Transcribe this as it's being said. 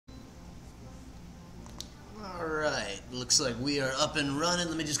looks like we are up and running.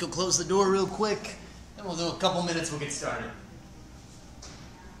 Let me just go close the door real quick, and we'll do a couple minutes, we'll get started.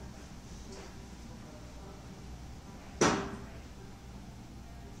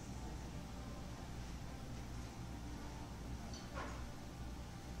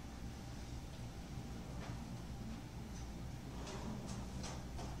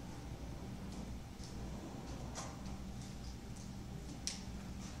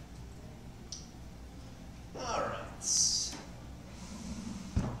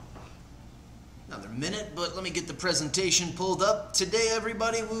 Another minute, but let me get the presentation pulled up. Today,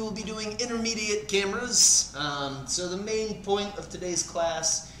 everybody, we will be doing intermediate cameras. So the main point of today's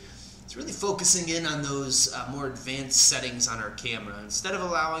class is really focusing in on those more advanced settings on our camera. Instead of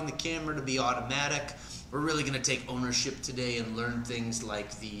allowing the camera to be automatic, we're really going to take ownership today and learn things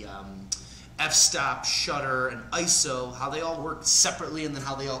like the f-stop, shutter, and ISO, how they all work separately and then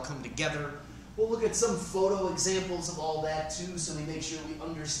how they all come together. We'll look at some photo examples of all that too, so we make sure we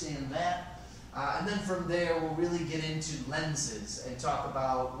understand that. And then from there, we'll really get into lenses and talk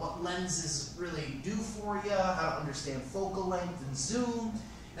about what lenses really do for you, how to understand focal length and zoom,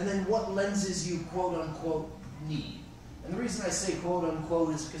 and then what lenses you quote-unquote need. And the reason I say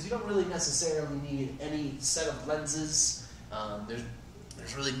quote-unquote is because you don't really necessarily need any set of lenses.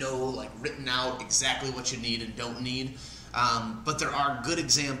 There's really no written out exactly what you need and don't need. But there are good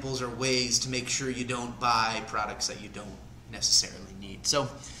examples or ways to make sure you don't buy products that you don't necessarily need. So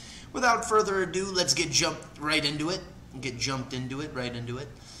without further ado, let's get jumped right into it.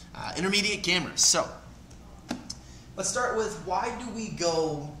 Intermediate cameras. So let's start with, why do we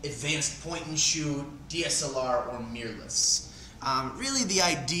go advanced point and shoot, DSLR, or mirrorless? Really the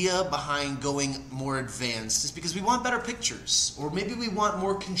idea behind going more advanced is because we want better pictures, or maybe we want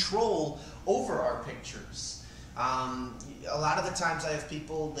more control over our pictures. A lot of the times I have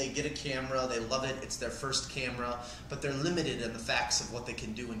people, they get a camera, they love it, it's their first camera, but they're limited in the facts of what they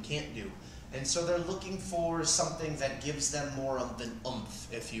can do and can't do. And so they're looking for something that gives them more of an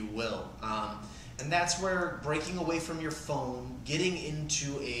oomph, if you will. And that's where breaking away from your phone, getting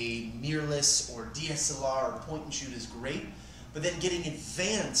into a mirrorless or DSLR or point and shoot is great, but then getting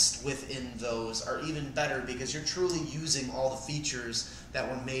advanced within those are even better because you're truly using all the features that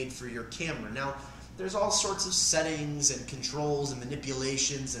were made for your camera. Now, there's all sorts of settings and controls and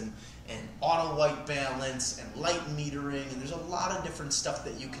manipulations and auto white balance and light metering, and there's a lot of different stuff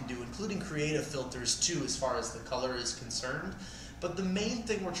that you can do, including creative filters too as far as the color is concerned. But the main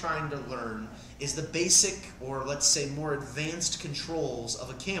thing we're trying to learn is the basic, or let's say more advanced controls of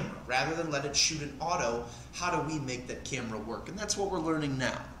a camera. Rather than let it shoot in auto, how do we make that camera work? And that's what we're learning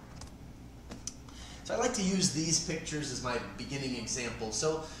now. So I like to use these pictures as my beginning example.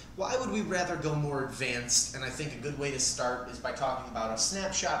 So why would we rather go more advanced? And I think a good way to start is by talking about a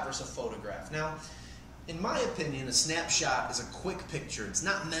snapshot versus a photograph. Now, in my opinion, a snapshot is a quick picture. It's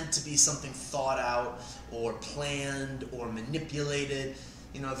not meant to be something thought out or planned or manipulated.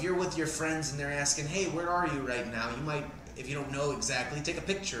 You know, if you're with your friends and they're asking, hey, where are you right now? You might, if you don't know exactly, take a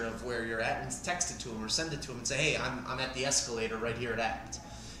picture of where you're at and text it to them or send it to them and say, hey, I'm at the escalator right here at ACT.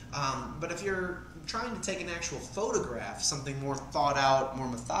 But if you're trying to take an actual photograph, something more thought out, more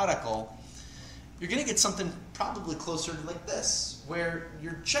methodical, you're going to get something probably closer to like this, where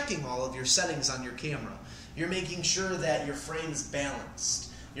you're checking all of your settings on your camera. You're making sure that your frame is balanced.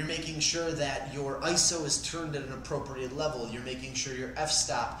 You're making sure that your ISO is turned at an appropriate level. You're making sure your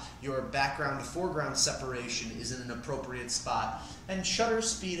f-stop, your background to foreground separation is in an appropriate spot. And shutter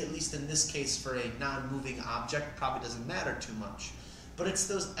speed, at least in this case for a non-moving object, probably doesn't matter too much. But it's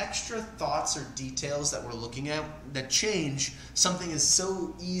those extra thoughts or details that we're looking at that change something as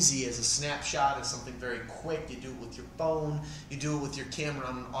so easy as a snapshot, as something very quick. You do it with your phone, you do it with your camera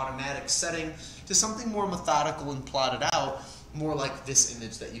on an automatic setting, to something more methodical and plotted out, more like this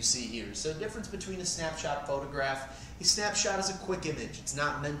image that you see here. So the difference between a snapshot photograph, a snapshot is a quick image. It's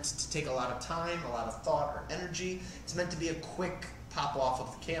not meant to take a lot of time, a lot of thought or energy. It's meant to be a quick pop off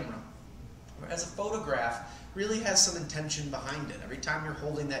of the camera. Whereas a photograph really has some intention behind it. Every time you're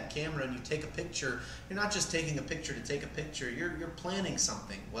holding that camera and you take a picture, you're not just taking a picture to take a picture, you're planning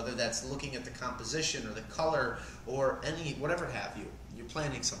something, whether that's looking at the composition or the color or whatever have you. You're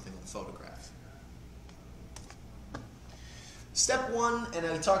planning something with a photograph. Step one, and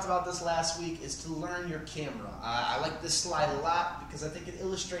I talked about this last week, is to learn your camera. I like this slide a lot because I think it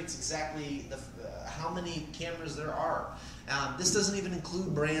illustrates exactly how many cameras there are. This doesn't even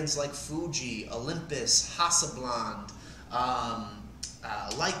include brands like Fuji, Olympus, Hasselblad,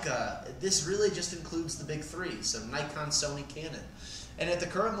 Leica. This really just includes the big three, so Nikon, Sony, Canon. And at the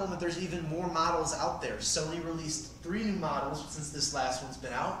current moment, there's even more models out there. Sony released 3 new models since this last one's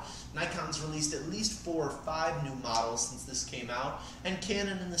been out. Nikon's released at least 4 or 5 new models since this came out. And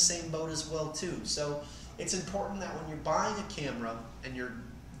Canon in the same boat as well too. So it's important that when you're buying a camera and you're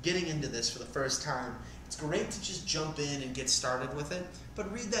getting into this for the first time, it's great to just jump in and get started with it.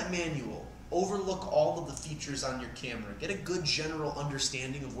 But read that manual. Overlook all of the features on your camera. Get a good general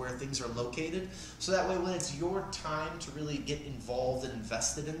understanding of where things are located, so that way when it's your time to really get involved and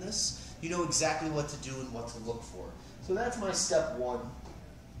invested in this, you know exactly what to do and what to look for. So that's my step 1.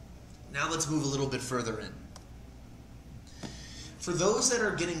 Now let's move a little bit further in. For those that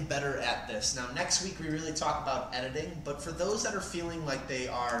are getting better at this, now next week we really talk about editing, but for those that are feeling like they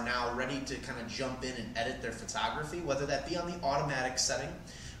are now ready to kind of jump in and edit their photography, whether that be on the automatic setting,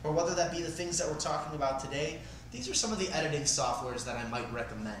 or whether that be the things that we're talking about today, these are some of the editing softwares that I might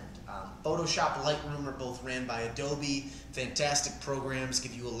recommend. Photoshop, Lightroom are both ran by Adobe. Fantastic programs,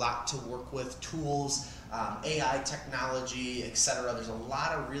 give you a lot to work with, tools, AI technology, etc. There's a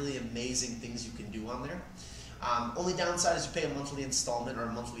lot of really amazing things you can do on there. Only downside is you pay a monthly installment or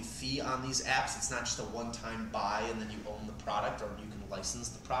a monthly fee on these apps. It's not just a one-time buy and then you own the product, or you can license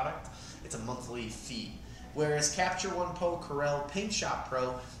the product. It's a monthly fee. Whereas Capture One Pro, Corel, Paint Shop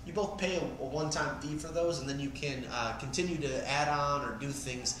Pro, you both pay a one-time fee for those, and then you can continue to add on or do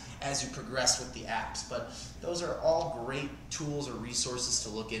things as you progress with the apps. But those are all great tools or resources to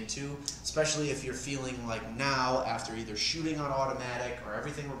look into, especially if you're feeling like now, after either shooting on automatic or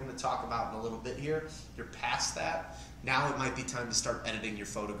everything we're going to talk about in a little bit here, you're past that. Now it might be time to start editing your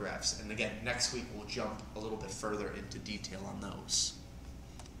photographs. And again, next week we'll jump a little bit further into detail on those.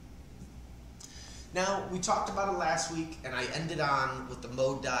 Now, we talked about it last week, and I ended on with the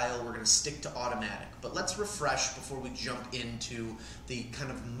mode dial. We're going to stick to automatic. But let's refresh before we jump into the kind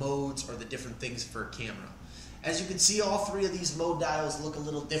of modes or the different things for a camera. As you can see, all 3 of these mode dials look a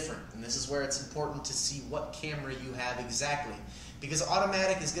little different, and this is where it's important to see what camera you have exactly. Because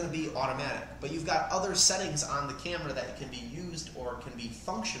automatic is going to be automatic, but you've got other settings on the camera that can be used or can be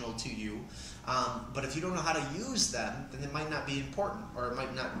functional to you. But if you don't know how to use them, then it might not be important, or it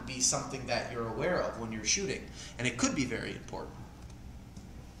might not be something that you're aware of when you're shooting. And it could be very important.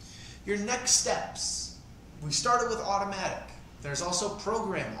 Your next steps. We started with automatic. There's also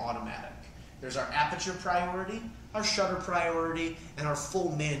program automatic. There's our aperture priority, our shutter priority, and our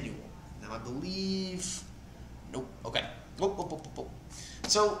full manual. Now I believe... Nope. Okay.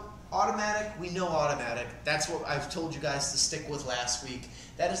 So automatic, we know automatic. That's what I've told you guys to stick with last week.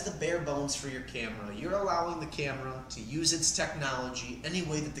 That is the bare bones for your camera. You're allowing the camera to use its technology any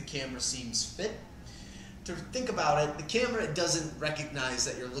way that the camera seems fit. To think about it, the camera doesn't recognize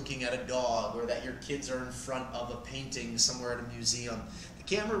that you're looking at a dog or that your kids are in front of a painting somewhere at a museum. The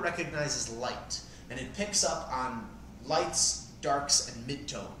camera recognizes light, and it picks up on lights, darks, and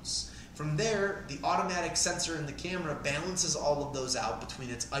midtones. From there, the automatic sensor in the camera balances all of those out between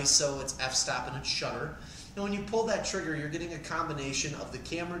its ISO, its f-stop, and its shutter. And when you pull that trigger, you're getting a combination of the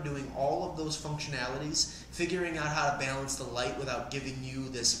camera doing all of those functionalities, figuring out how to balance the light without giving you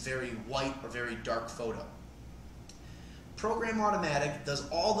this very white or very dark photo. Program automatic does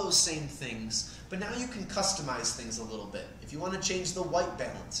all those same things, but now you can customize things a little bit. If you want to change the white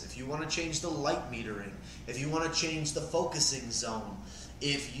balance, if you want to change the light metering, if you want to change the focusing zone,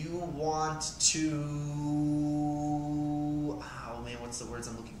 if you want to, oh man, what's the words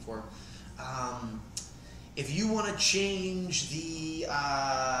I'm looking for? If you want to change the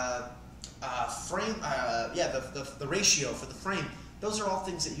frame, the ratio for the frame, those are all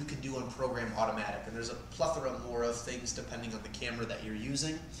things that you can do on program automatic, and there's a plethora more of things depending on the camera that you're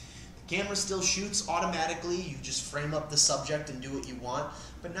using. The camera still shoots automatically. You just frame up the subject and do what you want,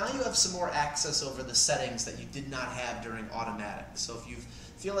 but now you have some more access over the settings that you did not have during automatic. So if you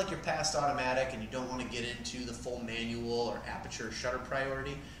feel like you're past automatic and you don't want to get into the full manual or aperture shutter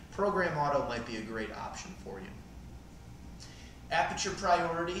priority, program auto might be a great option for you. Aperture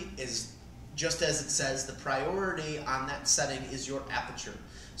priority is, just as it says, the priority on that setting is your aperture.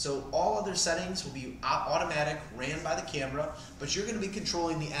 So all other settings will be automatic, ran by the camera, but you're going to be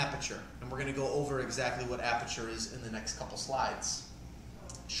controlling the aperture. And we're going to go over exactly what aperture is in the next couple slides.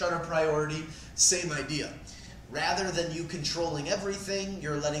 Shutter priority, same idea. Rather than you controlling everything,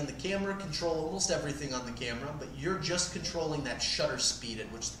 you're letting the camera control almost everything on the camera, but you're just controlling that shutter speed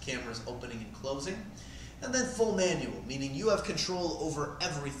at which the camera is opening and closing. And then full manual, meaning you have control over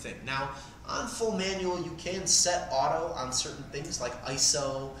everything. Now, on full manual, you can set auto on certain things like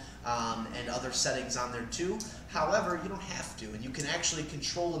ISO, and other settings on there too. However, you don't have to, and you can actually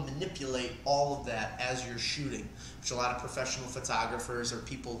control and manipulate all of that as you're shooting, which a lot of professional photographers or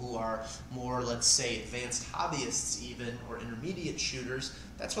people who are more, let's say, advanced hobbyists even, or intermediate shooters,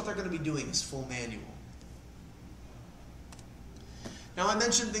 that's what they're going to be doing is full manual. Now, I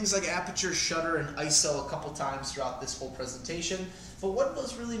mentioned things like aperture, shutter, and ISO a couple times throughout this whole presentation, but what do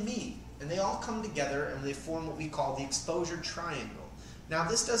those really mean? And they all come together and they form what we call the exposure triangle. Now,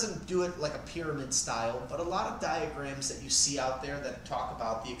 this doesn't do it like a pyramid style, but a lot of diagrams that you see out there that talk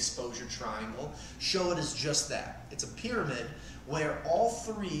about the exposure triangle show it as just that. It's a pyramid where all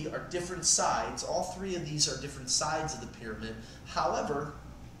three are different sides. All three of these are different sides of the pyramid. However,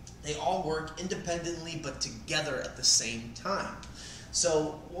 they all work independently but together at the same time.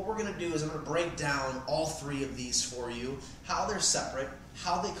 So what we're going to do is I'm going to break down all three of these for you, how they're separate,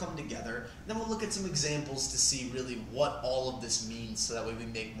 how they come together, and then we'll look at some examples to see really what all of this means so that way we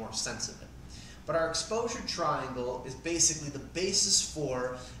make more sense of it. But our exposure triangle is basically the basis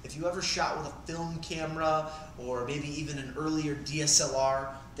for, if you ever shot with a film camera or maybe even an earlier DSLR,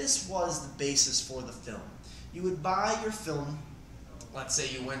 this was the basis for the film. You would buy your film, let's say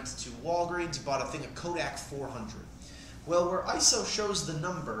you went to Walgreens, you bought a thing of Kodak 400. Well, where ISO shows the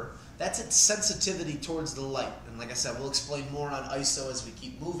number, that's its sensitivity towards the light. And like I said, we'll explain more on ISO as we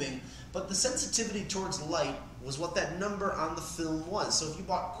keep moving, but the sensitivity towards light was what that number on the film was. So if you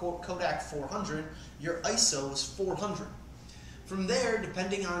bought Kodak 400, your ISO was 400. From there,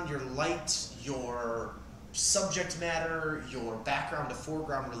 depending on your light, your subject matter, your background to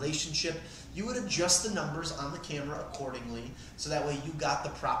foreground relationship, you would adjust the numbers on the camera accordingly so that way you got the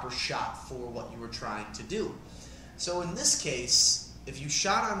proper shot for what you were trying to do. So in this case, if you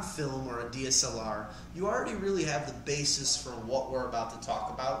shot on film or a DSLR, you already really have the basis for what we're about to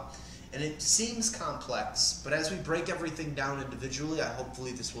talk about. And it seems complex, but as we break everything down individually,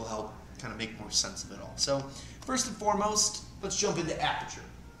 hopefully this will help kind of make more sense of it all. So first and foremost, let's jump into aperture.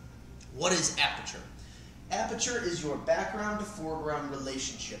 What is aperture? Aperture is your background to foreground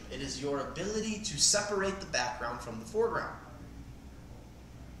relationship. It is your ability to separate the background from the foreground.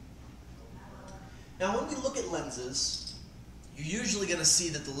 Now, when we look at lenses, you're usually going to see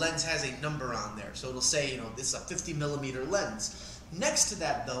that the lens has a number on there. So it'll say, this is a 50 millimeter lens. Next to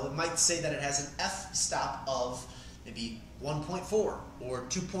that, though, it might say that it has an f-stop of maybe 1.4 or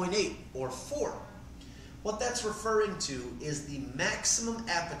 2.8 or 4. What that's referring to is the maximum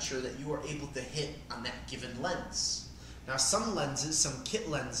aperture that you are able to hit on that given lens. Now, some lenses, some kit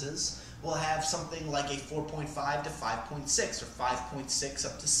lenses, will have something like a 4.5 to 5.6 or 5.6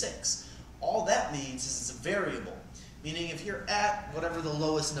 up to 6. All that means is it's a variable, meaning if you're at whatever the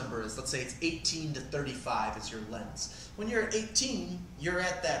lowest number is, let's say it's 18 to 35 is your lens. When you're at 18, you're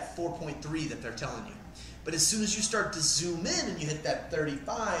at that 4.3 that they're telling you. But as soon as you start to zoom in and you hit that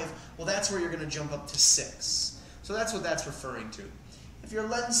 35, well, that's where you're going to jump up to 6. So that's what that's referring to. If your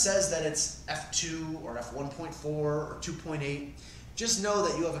lens says that it's f2 or f1.4 or 2.8, just know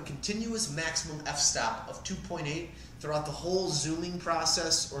that you have a continuous maximum f-stop of 2.8 throughout the whole zooming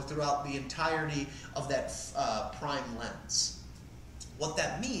process or throughout the entirety of that prime lens. What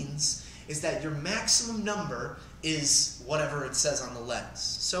that means is that your maximum number is whatever it says on the lens.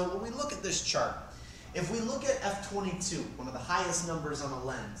 So when we look at this chart, if we look at f22, one of the highest numbers on a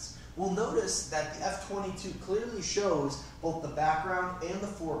lens, we'll notice that the f22 clearly shows both the background and the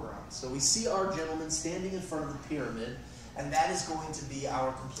foreground. So we see our gentleman standing in front of the pyramid, and that is going to be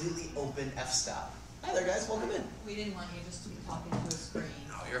our completely open f-stop. Hi there, guys. Welcome in. We didn't want you just to be talking to a screen.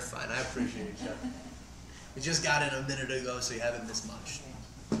 No, you're fine. I appreciate you. We just got in a minute ago, so you haven't missed much.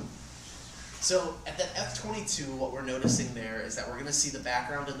 So at that f22, what we're noticing there is that we're going to see the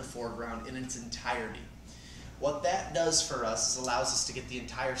background and the foreground in its entirety. What that does for us is allows us to get the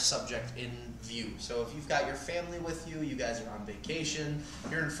entire subject in view. So if you've got your family with you, you guys are on vacation,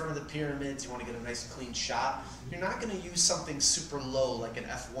 you're in front of the pyramids, you want to get a nice clean shot, you're not going to use something super low like an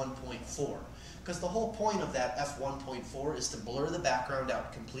f1.4. Because the whole point of that f1.4 is to blur the background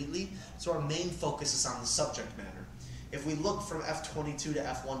out completely, so our main focus is on the subject matter. If we look from f22 to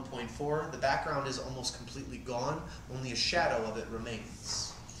f1.4, the background is almost completely gone, only a shadow of it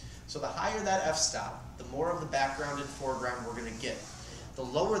remains. So the higher that f-stop, the more of the background and foreground we're going to get. The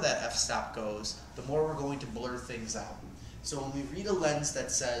lower that f-stop goes, the more we're going to blur things out. So when we read a lens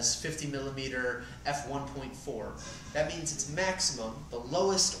that says 50 millimeter f1.4, that means its maximum, the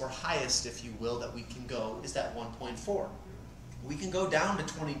lowest or highest, if you will, that we can go is that 1.4. We can go down to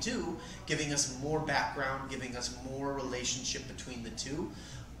 22, giving us more background, giving us more relationship between the two,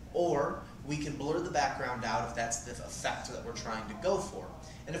 or we can blur the background out if that's the effect that we're trying to go for.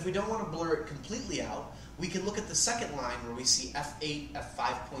 And if we don't want to blur it completely out, We can look at the second line where we see f8,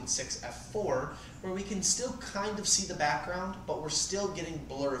 f5.6, f4, where we can still kind of see the background, but we're still getting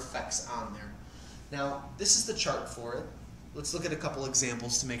blur effects on there. Now, this is the chart for it. Let's look at a couple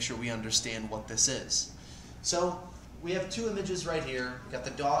examples to make sure we understand what this is. So, we have two images right here. We've got the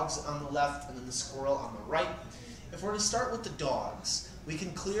dogs on the left and then the squirrel on the right. If we're to start with the dogs, we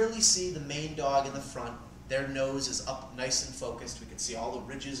can clearly see the main dog in the front. Their nose is up nice and focused. We can see all the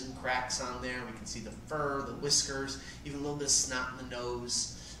ridges and cracks on there. We can see the fur, the whiskers, even a little bit of snot in the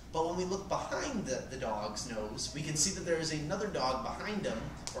nose. But when we look behind the dog's nose, we can see that there is another dog behind him,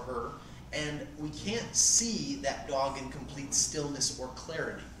 or her, and we can't see that dog in complete stillness or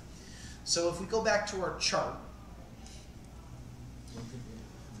clarity. So if we go back to our chart,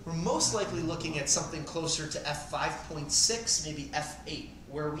 we're most likely looking at something closer to f5.6, maybe f8,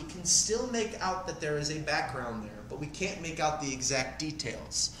 where we can still make out that there is a background there, but we can't make out the exact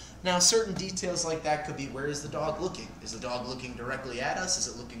details. Now, certain details like that could be, where is the dog looking? Is the dog looking directly at us?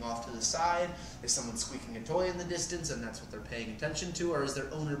 Is it looking off to the side? Is someone squeaking a toy in the distance and that's what they're paying attention to? Or is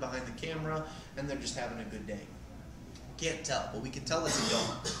their owner behind the camera and they're just having a good day? Can't tell, but we can tell it's a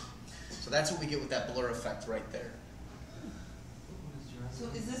dog. So that's what we get with that blur effect right there. So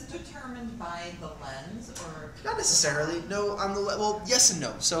is this determined by the lens, or? Not necessarily. No, on the well, yes and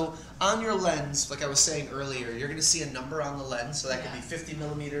no. So on your lens, like I was saying earlier, you're going to see a number on the lens. So that could be 50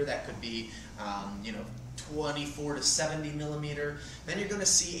 millimeter. That could be, 24 to 70 millimeter. Then you're going to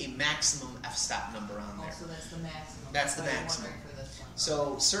see a maximum f-stop number on there. Oh, so that's the maximum. That's the maximum. For this one.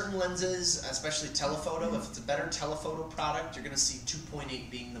 So certain lenses, especially telephoto, if it's a better telephoto product, you're going to see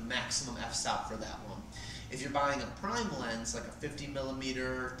 2.8 being the maximum f-stop for that one. If you're buying a prime lens, like a 50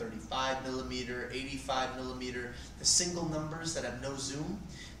 millimeter, 35 millimeter, 85 millimeter, the single numbers that have no zoom,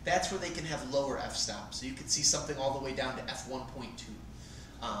 that's where they can have lower f-stop. So you can see something all the way down to f1.2.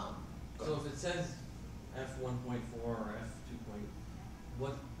 So if it says f1.4 or f2.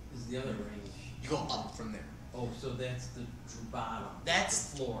 What is the other range? You go up from there. Oh, so that's the bottom. That's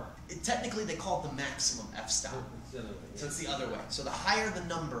the floor. Technically, they call it the maximum f-stop. Oh, it's the other way. So it's the other way. So the higher the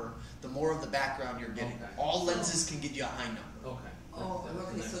number, the more of the background you're getting. Okay. All lenses can get you a high number. Okay. Oh,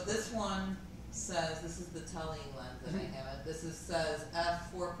 okay, so this one says, this is the telling lens that I have it, says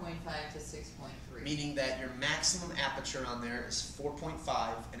f4.5 to 6.3. Meaning that your maximum aperture on there is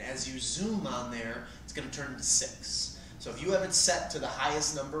 4.5, and as you zoom on there, it's going to turn to 6. So if you have it set to the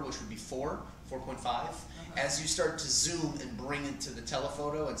highest number, which would be 4.5, as you start to zoom and bring it to the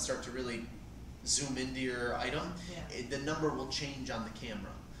telephoto and start to really zoom into your item, the number will change on the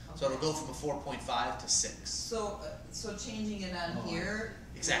camera. Okay. So it'll go from a 4.5 to 6. So changing it on here.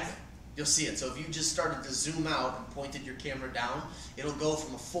 Exactly. You'll see it. So if you just started to zoom out and pointed your camera down, it'll go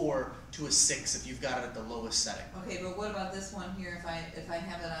from a 4 to a 6 if you've got it at the lowest setting. Okay, but what about this one here? If I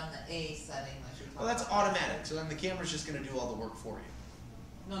have it on the A setting, like we talked Well, that's about automatic. So then the camera's just going to do all the work for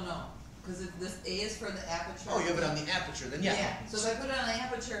you. No, because if this A is for the aperture. Oh, you have it on the aperture, then yeah. Yeah. So if I put it on the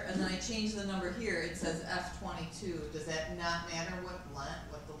aperture and then I change the number here, it says f22. Does that not matter what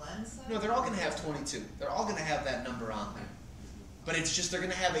the lens says? No, they're all going to have 22. They're all going to have that number on there. But it's just they're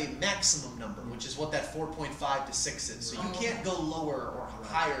going to have a maximum number, which is what that 4.5 to 6 is. So you can't go lower or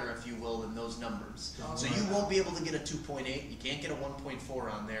higher, if you will, than those numbers. So you won't be able to get a 2.8. You can't get a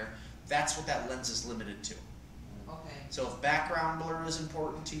 1.4 on there. That's what that lens is limited to. Okay. So if background blur is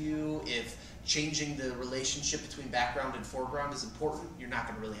important to you, if changing the relationship between background and foreground is important, you're not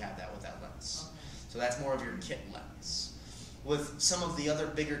going to really have that with that lens. Okay. So that's more of your kit lens. With some of the other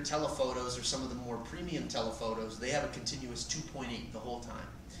bigger telephotos or some of the more premium telephotos, they have a continuous 2.8 the whole time.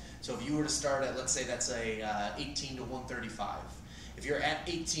 So if you were to start at, let's say that's a 18 to 135. If you're at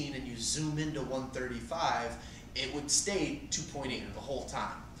 18 and you zoom into 135, it would stay 2.8 the whole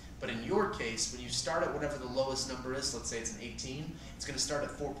time. But in your case, when you start at whatever the lowest number is, let's say it's an 18, it's going to start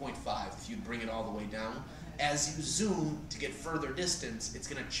at 4.5 if you bring it all the way down. As you zoom to get further distance, it's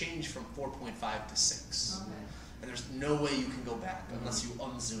going to change from 4.5 to 6. Okay. And there's no way you can go back unless you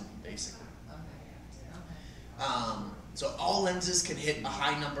unzoom, basically. Okay. So all lenses can hit a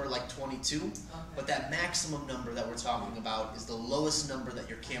high number like 22, but that maximum number that we're talking about is the lowest number that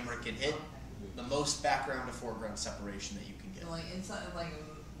your camera can hit, the most background to foreground separation that you can get. Like inside,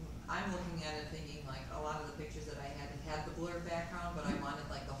 I'm looking at it thinking like a lot of the pictures that I had the blur background, but I wanted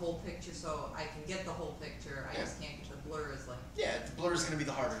like the whole picture, so I can get the whole picture. I just can't get the blur. Is like the blur is going to be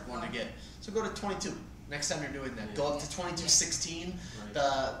the harder one to get. So go to 22. Next time you're doing that, go up to 2216.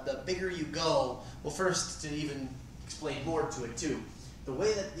 The bigger you go, well, first to even explain more to it too, the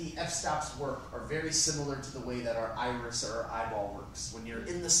way that the f-stops work are very similar to the way that our iris or our eyeball works. When you're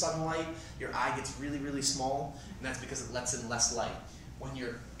in the sunlight, your eye gets really, really small, and that's because it lets in less light. when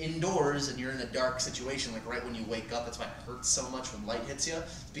you're indoors and you're in a dark situation, like right when you wake up, that's why it hurts so much when light hits you.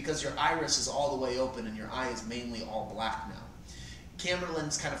 It's because your iris is all the way open and your eye is mainly all black now. Camera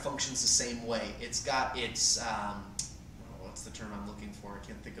lens kind of functions the same way. It's got its, what's the term I'm looking for? I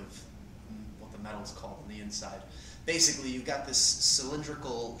can't think of what the metal's called on the inside. Basically, you've got this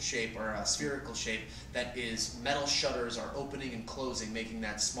cylindrical shape or a spherical shape that is metal shutters are opening and closing, making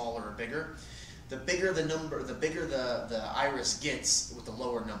that smaller or bigger. The bigger the number, the bigger the iris gets with the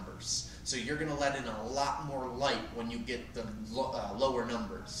lower numbers. So you're going to let in a lot more light when you get the lower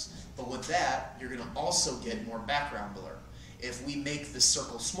numbers. But with that, you're going to also get more background blur. If we make the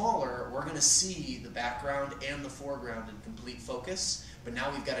circle smaller, we're going to see the background and the foreground in complete focus. But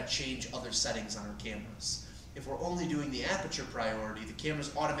now we've got to change other settings on our cameras. If we're only doing the aperture priority, the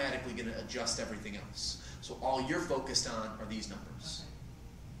camera's automatically going to adjust everything else. So all you're focused on are these numbers.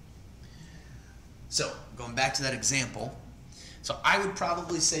 So, going back to that example, so I would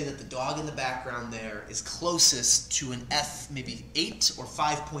probably say that the dog in the background there is closest to an f, maybe 8 or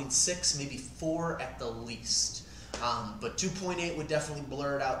 5.6, maybe 4 at the least. But 2.8 would definitely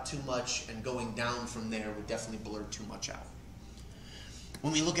blur it out too much, and going down from there would definitely blur too much out.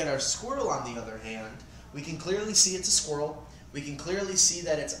 When we look at our squirrel, on the other hand, we can clearly see it's a squirrel. We can clearly see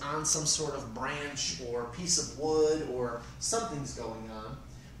that it's on some sort of branch or piece of wood or something's going on.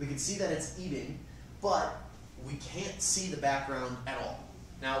 We can see that it's eating. But we can't see the background at all.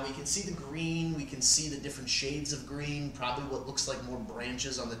 Now we can see the green, we can see the different shades of green, probably what looks like more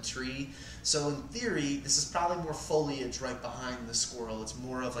branches on the tree. So in theory, this is probably more foliage right behind the squirrel. It's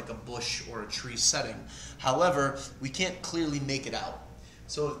more of like a bush or a tree setting. However, we can't clearly make it out.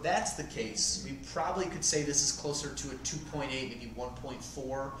 So if that's the case, we probably could say this is closer to a 2.8, maybe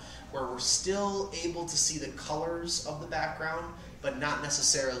 1.4, where we're still able to see the colors of the background, but not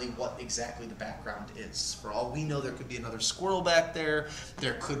necessarily what exactly the background is. For all we know, there could be another squirrel back there.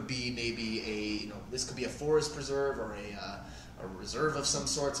 There could be maybe this could be a forest preserve or a reserve of some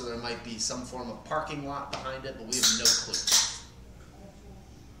sort, so there might be some form of parking lot behind it, but we have no clue.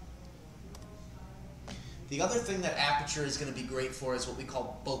 The other thing that aperture is going to be great for is what we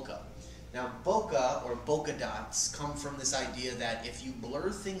call bokeh. Now, bokeh or bokeh dots come from this idea that if you blur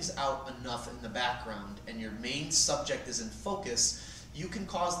things out enough in the background and your main subject is in focus, you can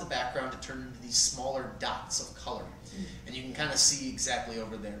cause the background to turn into these smaller dots of color. And you can kind of see exactly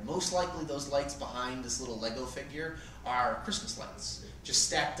over there. Most likely those lights behind this little Lego figure are Christmas lights, just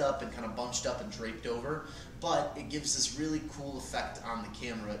stacked up and kind of bunched up and draped over. But it gives this really cool effect on the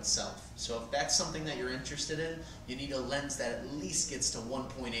camera itself. So if that's something that you're interested in, you need a lens that at least gets to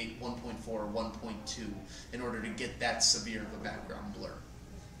 1.8, 1.4, 1.2 in order to get that severe of a background blur.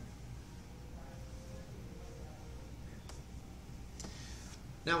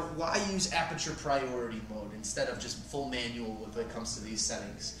 Now, why use aperture priority mode instead of just full manual when it comes to these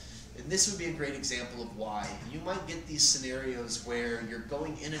settings? And this would be a great example of why. You might get these scenarios where you're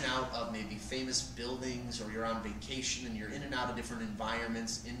going in and out of maybe famous buildings, or you're on vacation and you're in and out of different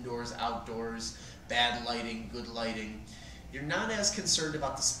environments, indoors, outdoors, bad lighting, good lighting. You're not as concerned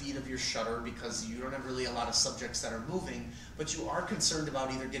about the speed of your shutter because you don't have really a lot of subjects that are moving, but you are concerned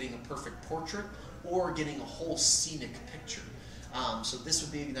about either getting a perfect portrait or getting a whole scenic picture. So this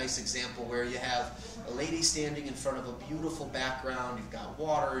would be a nice example where you have a lady standing in front of a beautiful background, you've got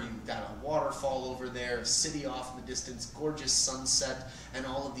water, you've got a waterfall over there, a city off in the distance, gorgeous sunset, and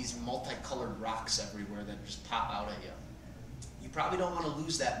all of these multicolored rocks everywhere that just pop out at you. You probably don't want to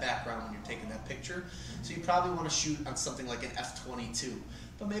lose that background when you're taking that picture, so you probably want to shoot on something like an f/22.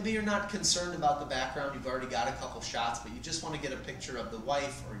 But maybe you're not concerned about the background, you've already got a couple shots, but you just want to get a picture of the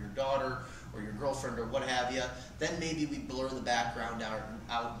wife or your daughter or your girlfriend or what have you. Then maybe we blur the background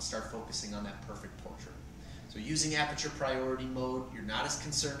out and start focusing on that perfect portrait. So using aperture priority mode, you're not as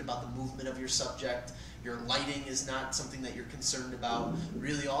concerned about the movement of your subject. Your lighting is not something that you're concerned about.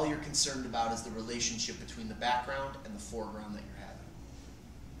 Really all you're concerned about is the relationship between the background and the foreground that you're having.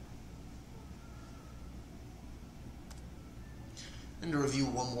 And to review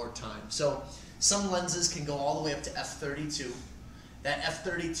one more time. So some lenses can go all the way up to f/32. That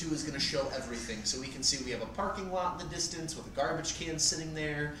f/32 is going to show everything. So we can see we have a parking lot in the distance with a garbage can sitting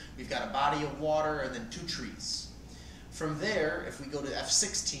there. We've got a body of water and then 2 trees. From there, if we go to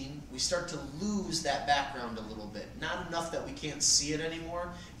f/16, we start to lose that background a little bit. Not enough that we can't see it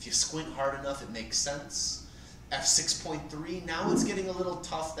anymore. If you squint hard enough, it makes sense. f/6.3, now it's getting a little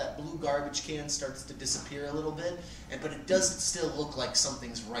tough. That blue garbage can starts to disappear a little bit, but it does still look like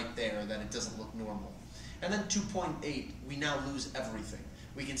something's right there, that it doesn't look normal. And then 2.8, we now lose everything.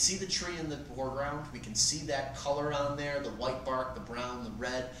 We can see the tree in the foreground, we can see that color on there, the white bark, the brown, the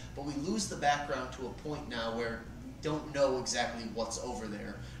red, but we lose the background to a point now where don't know exactly what's over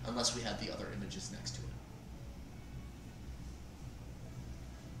there unless we have the other images next to it.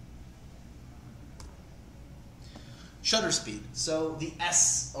 Shutter speed. So the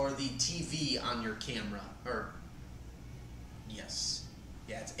S or the TV on your camera, or yes.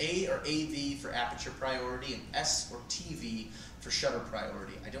 Yeah, it's A or AV for aperture priority and S or TV for shutter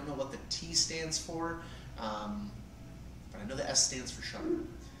priority. I don't know what the T stands for, but I know the S stands for shutter.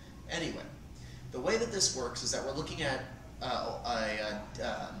 Anyway, the way that this works is that we're looking at a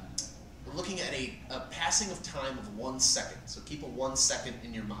passing of time of 1 second. So keep a 1 second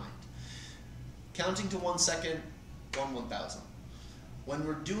in your mind. Counting to 1 second, 1/1000. When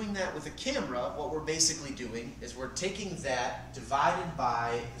we're doing that with a camera, what we're basically doing is we're taking that divided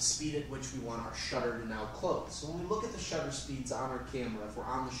by the speed at which we want our shutter to now close. So when we look at the shutter speeds on our camera, if we're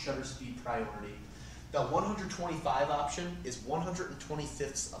on the shutter speed priority, the 125 option is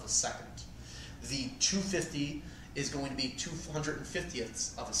 125ths of a second. The 250 is going to be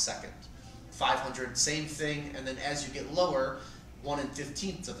 250ths of a second. 500, same thing, and then as you get lower,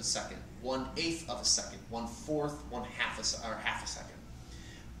 1/15 of a second, 1/8 of a second, 1/4, half a second.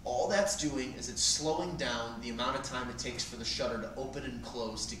 All that's doing is it's slowing down the amount of time it takes for the shutter to open and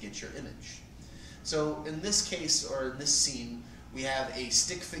close to get your image. So in this case, or in this scene, we have a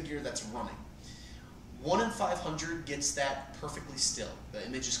stick figure that's running. 1 in 500 gets that perfectly still. The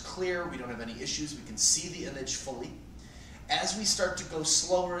image is clear, we don't have any issues, we can see the image fully. As we start to go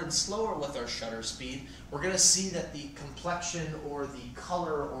slower and slower with our shutter speed, we're going to see that the complexion or the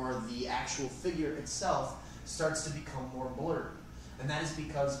color or the actual figure itself starts to become more blurred. And that is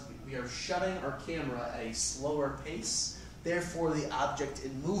because we are shutting our camera at a slower pace, therefore the object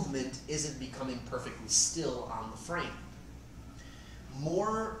in movement isn't becoming perfectly still on the frame.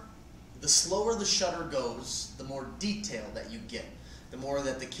 The slower the shutter goes, the more detail that you get, the more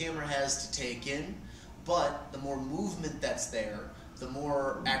that the camera has to take in, but the more movement that's there, the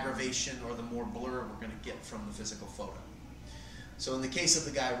more aggravation or the more blur we're going to get from the physical photo. So in the case of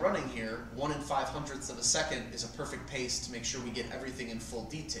the guy running here, 1 in 500ths of a second is a perfect pace to make sure we get everything in full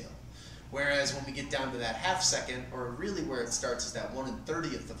detail. Whereas when we get down to that half second, or really where it starts is that 1 in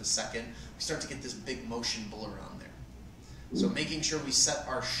 30th of a second, we start to get this big motion blur on there. So making sure we set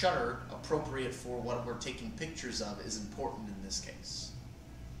our shutter appropriate for what we're taking pictures of is important in this case.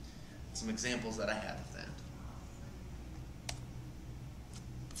 Some examples that I have of that.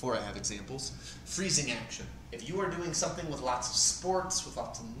 Before I have examples, freezing action. If you are doing something with lots of sports, with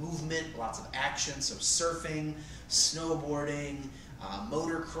lots of movement, lots of action, so surfing, snowboarding,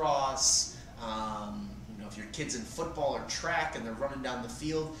 motocross, if your kid's in football or track and they're running down the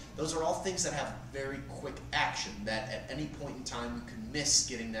field, those are all things that have very quick action that at any point in time you can miss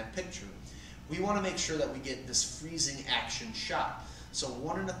getting that picture. We want to make sure that we get this freezing action shot. So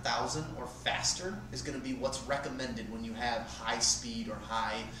 1 in 1,000 or faster is going to be what's recommended when you have high speed or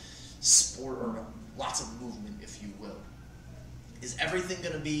high sport or lots of movement, if you will. Is everything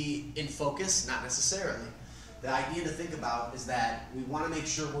going to be in focus? Not necessarily. The idea to think about is that we want to make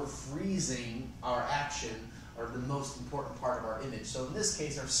sure we're freezing our action, or the most important part of our image. So in this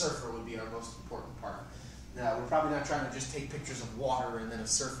case, our surfer would be our most important part. Now, we're probably not trying to just take pictures of water and then a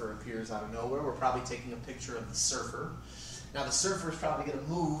surfer appears out of nowhere. We're probably taking a picture of the surfer. Now, the surfer is probably going to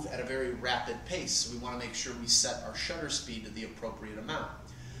move at a very rapid pace, so we want to make sure we set our shutter speed to the appropriate amount.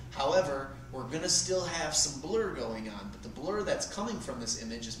 However, we're going to still have some blur going on, but the blur that's coming from this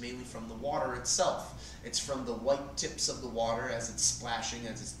image is mainly from the water itself. It's from the white tips of the water as it's splashing,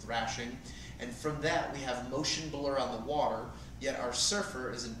 as it's thrashing, and from that we have motion blur on the water, yet our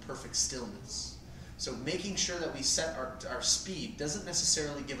surfer is in perfect stillness. So making sure that we set our speed doesn't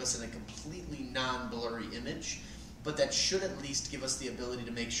necessarily give us a completely non-blurry image, but that should at least give us the ability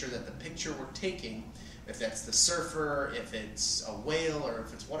to make sure that the picture we're taking, if that's the surfer, if it's a whale, or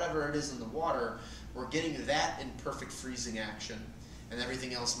if it's whatever it is in the water, we're getting that in perfect freezing action, and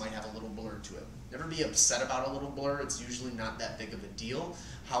everything else might have a little blur to it. Never be upset about a little blur, it's usually not that big of a deal.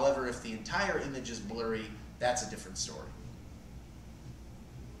 However, if the entire image is blurry, that's a different story.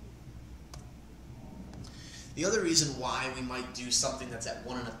 The other reason why we might do something that's at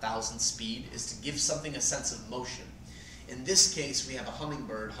 1 in 1,000 speed is to give something a sense of motion. In this case, we have a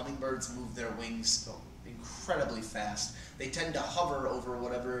hummingbird. Hummingbirds move their wings incredibly fast. They tend to hover over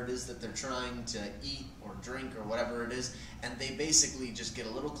whatever it is that they're trying to eat or drink or whatever it is, and they basically just get a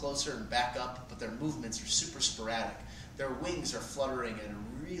little closer and back up, but their movements are super sporadic. Their wings are fluttering at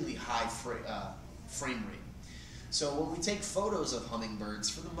a really high frame rate. So when we take photos of hummingbirds,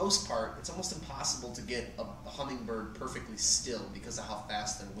 for the most part, it's almost impossible to get a hummingbird perfectly still because of how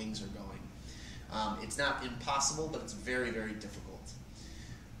fast their wings are going. It's not impossible, but it's very, very difficult.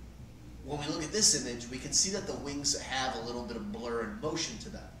 When we look at this image, we can see that the wings have a little bit of blur and motion to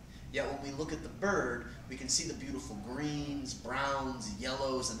them. Yet when we look at the bird, we can see the beautiful greens, browns,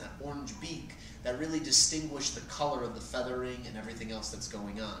 yellows, and that orange beak that really distinguish the color of the feathering and everything else that's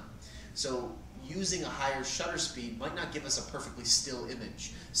going on. So using a higher shutter speed might not give us a perfectly still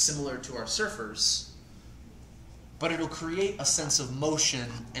image, similar to our surfers, but it'll create a sense of motion,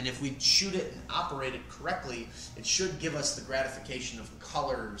 and if we shoot it and operate it correctly, it should give us the gratification of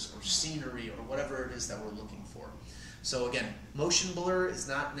colors or scenery or whatever it is that we're looking for. So again, motion blur is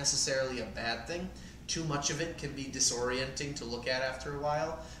not necessarily a bad thing. Too much of it can be disorienting to look at after a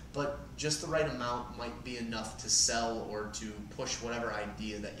while, but just the right amount might be enough to sell or to push whatever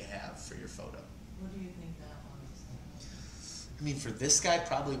idea that you have for your photo. What do you think that one is? I mean, for this guy,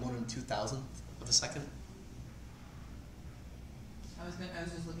 probably 1/2000th of a second. I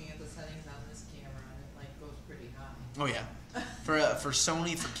was just looking at the settings on this camera, and it like goes pretty high. Oh yeah. For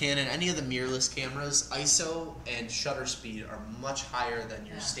Sony, for Canon, any of the mirrorless cameras, ISO and shutter speed are much higher than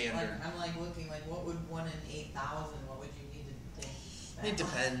your standard. Like, I'm like looking like, what would 1 in 8,000? What would you need to think? It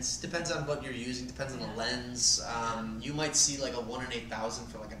depends. Depends on what you're using. Depends on the lens. You might see like a 1 in 8,000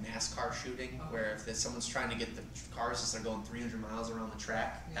 for like a NASCAR shooting, where if someone's trying to get the cars as they're going 300 miles around the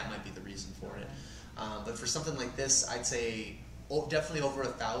track, that might be the reason for it. But for something like this, I'd say definitely over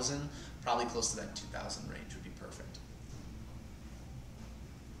 1,000, probably close to that 2,000 range would be perfect.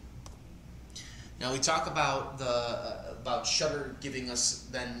 Now we talk about about shutter giving us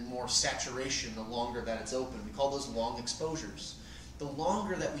then more saturation the longer that it's open. We call those long exposures. The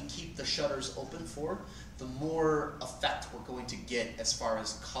longer that we keep the shutters open for, the more effect we're going to get as far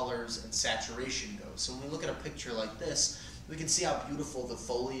as colors and saturation goes. So when we look at a picture like this, we can see how beautiful the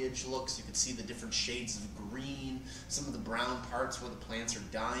foliage looks. You can see the different shades of green, some of the brown parts where the plants are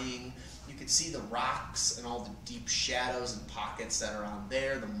dying. You can see the rocks and all the deep shadows and pockets that are on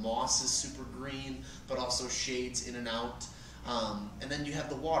there. The moss is super green, but also shades in and out. And then you have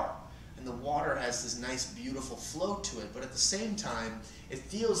the water. And the water has this nice, beautiful flow to it, but at the same time, it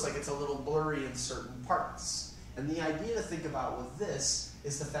feels like it's a little blurry in certain parts. And the idea to think about with this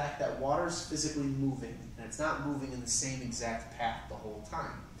is the fact that water's physically moving, and it's not moving in the same exact path the whole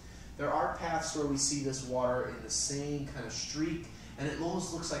time. There are paths where we see this water in the same kind of streak, and it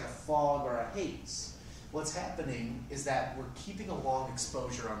almost looks like a fog or a haze. What's happening is that we're keeping a long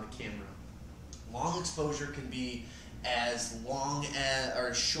exposure on the camera. Long exposure can be as long as, or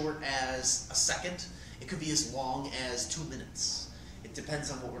as short as a second. It could be as long as 2 minutes. It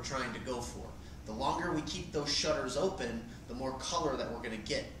depends on what we're trying to go for. The longer we keep those shutters open, the more color that we're going to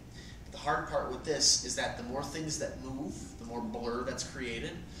get. The hard part with this is that the more things that move, the more blur that's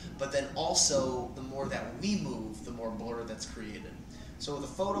created, but then also the more that we move, the more blur that's created. So with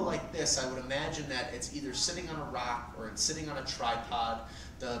a photo like this, I would imagine that it's either sitting on a rock or it's sitting on a tripod.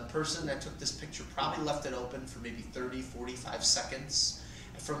 The person that took this picture probably left it open for maybe 30, 45 seconds.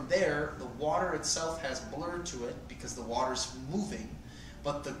 And from there, the water itself has blur to it because the water's moving,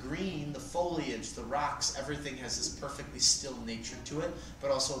 but the green, the foliage, the rocks, everything has this perfectly still nature to it,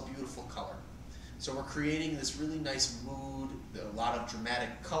 but also a beautiful color. So we're creating this really nice mood, a lot of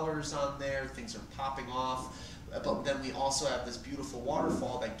dramatic colors on there, things are popping off, but then we also have this beautiful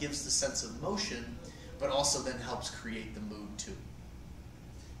waterfall that gives the sense of motion, but also then helps create the mood too.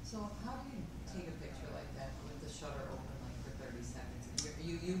 So how do you take a picture like that with the shutter open like for 30 seconds?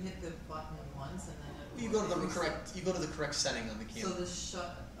 You hit the button once and then it You go to the correct setting on the camera. So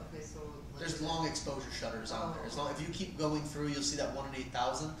okay, so there's long exposure shutters on there. As long if you keep going through, you'll see that 1 in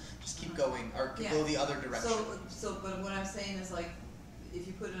 8,000. Just keep going, or go the other direction. But what I'm saying is like, if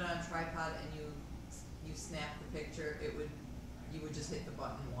you put it on a tripod and you snap the picture, you would just hit the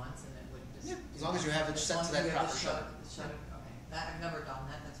button once and it would just. Yeah, as long as you have it set to that proper shutter. Okay, I've never done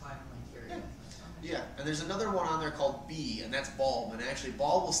that. That's why I'm like curious. Yeah, and there's another one on there called B, and that's bulb. And actually,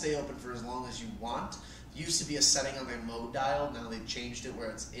 bulb will stay open for as long as you want. It used to be a setting on their mode dial. Now they've changed it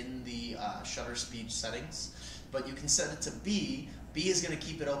where it's in the shutter speed settings. But you can set it to B. B is going to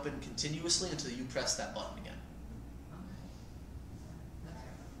keep it open continuously until you press that button again.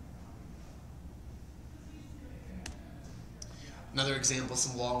 Another example,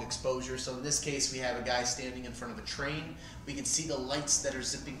 some long exposure. So in this case, we have a guy standing in front of a train. We can see the lights that are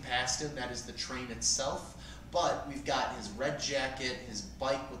zipping past him. That is the train itself. But we've got his red jacket, his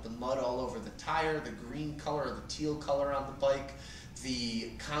bike with the mud all over the tire, the green color or the teal color on the bike,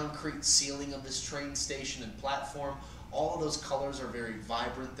 the concrete ceiling of this train station and platform. All of those colors are very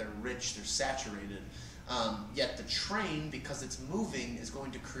vibrant, they're rich, they're saturated. Yet the train, because it's moving, is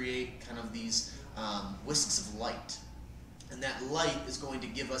going to create kind of these wisps of light. And that light is going to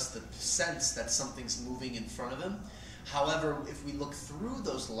give us the sense that something's moving in front of him. However, if we look through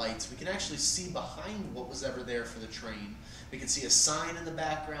those lights, we can actually see behind what was ever there for the train. We can see a sign in the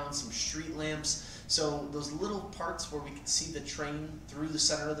background, some street lamps. So those little parts where we can see the train through the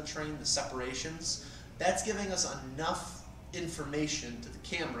center of the train, the separations, that's giving us enough information to the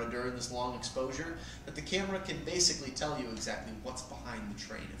camera during this long exposure that the camera can basically tell you exactly what's behind the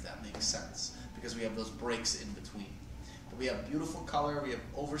train, if that makes sense, because we have those breaks in between. But we have beautiful color, we have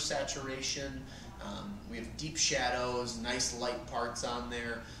oversaturation, we have deep shadows, nice light parts on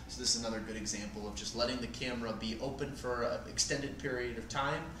there. So this is another good example of just letting the camera be open for an extended period of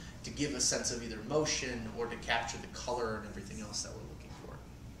time to give a sense of either motion or to capture the color and everything else that we're looking for.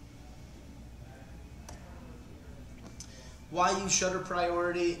 Why use shutter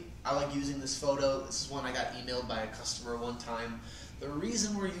priority? I like using this photo. This is one I got emailed by a customer one time. The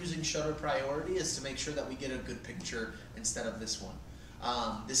reason we're using shutter priority is to make sure that we get a good picture instead of this one.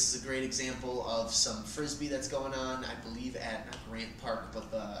 This is a great example of some frisbee that's going on, I believe at not Grant Park,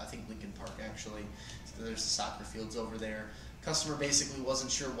 but I think Lincoln Park actually. So there's the soccer fields over there. Customer basically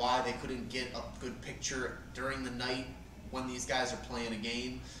wasn't sure why they couldn't get a good picture during the night when these guys are playing a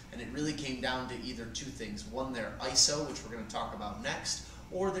game, and it really came down to either two things. One, their ISO, which we're going to talk about next,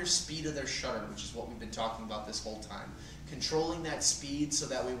 or their speed of their shutter, which is what we've been talking about this whole time. Controlling that speed so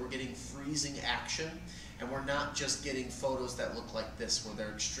that way we're getting freezing action, and we're not just getting photos that look like this, where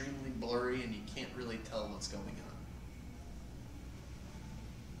they're extremely blurry and you can't really tell what's going on.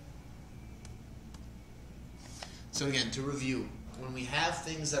 So again, to review, when we have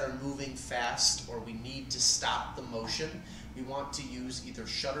things that are moving fast or we need to stop the motion, we want to use either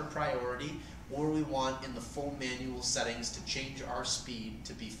shutter priority or we want in the full manual settings to change our speed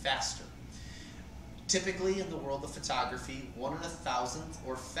to be faster. Typically in the world of photography, 1 in 1,000th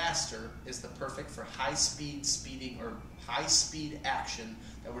or faster is the perfect for high speed speeding or high speed action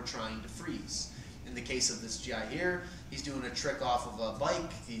that we're trying to freeze. In the case of this guy here, he's doing a trick off of a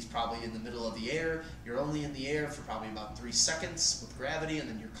bike. He's probably in the middle of the air. You're only in the air for probably about 3 seconds with gravity, and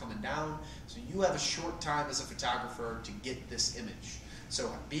then you're coming down. So you have a short time as a photographer to get this image.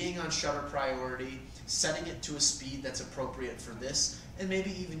 So being on shutter priority, setting it to a speed that's appropriate for this, and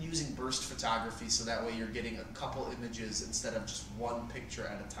maybe even using burst photography so that way you're getting a couple images instead of just one picture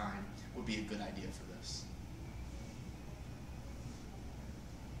at a time would be a good idea for this.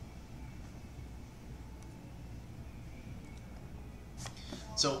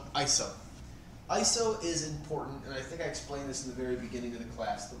 So ISO. ISO is important, and I think I explained this in the very beginning of the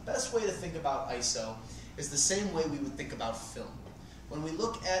class. The best way to think about ISO is the same way we would think about film. When we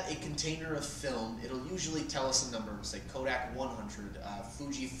look at a container of film, it'll usually tell us a number, say Kodak 100,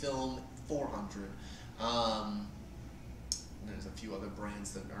 Fujifilm 400. There's a few other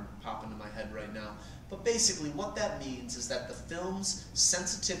brands that aren't popping to my head right now. But basically what that means is that the film's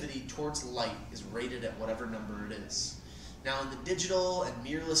sensitivity towards light is rated at whatever number it is. Now in the digital and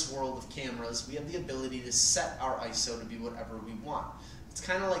mirrorless world of cameras, we have the ability to set our ISO to be whatever we want. It's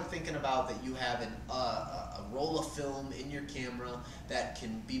kind of like thinking about that you have a roll of film in your camera that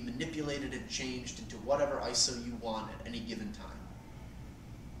can be manipulated and changed into whatever ISO you want at any given time.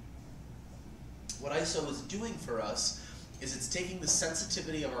 What ISO is doing for us is it's taking the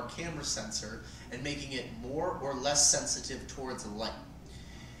sensitivity of our camera sensor and making it more or less sensitive towards light.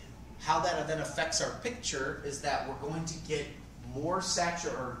 How that then affects our picture is that we're going to get more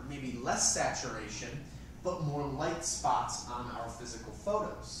saturation, or maybe less saturation, but more light spots on our physical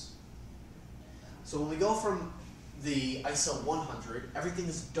photos. So when we go from the ISO 100, everything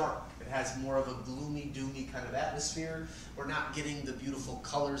is dark. It has more of a gloomy, doomy kind of atmosphere. We're not getting the beautiful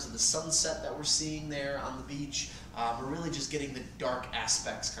colors of the sunset that we're seeing there on the beach. We're really just getting the dark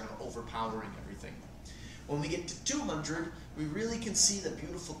aspects kind of overpowering everything. When we get to 200, we really can see the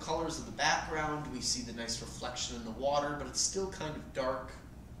beautiful colors of the background. We see the nice reflection in the water, but it's still kind of dark.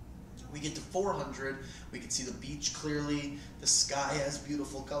 We get to 400, we can see the beach clearly, the sky has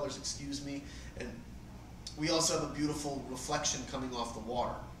beautiful colors, excuse me, and we also have a beautiful reflection coming off the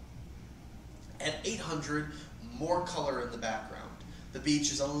water. At 800, more color in the background. The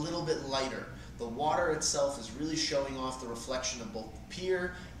beach is a little bit lighter. The water itself is really showing off the reflection of both the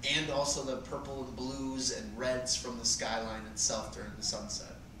pier and also the purple and blues and reds from the skyline itself during the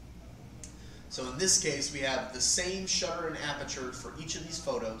sunset. So in this case, we have the same shutter and aperture for each of these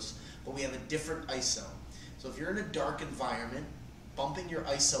photos, but we have a different ISO. So if you're in a dark environment, bumping your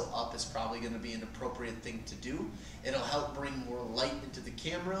ISO up is probably going to be an appropriate thing to do. It'll help bring more light into the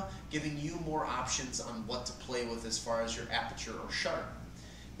camera, giving you more options on what to play with as far as your aperture or shutter.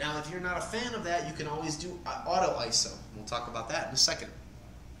 Now, if you're not a fan of that, you can always do auto ISO. We'll talk about that in a second.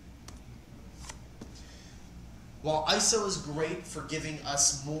 While ISO is great for giving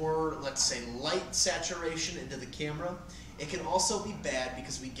us more, let's say, light saturation into the camera, it can also be bad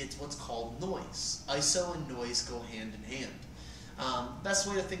because we get what's called noise. ISO and noise go hand in hand. Best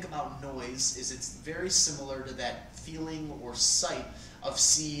way to think about noise is it's very similar to that feeling or sight of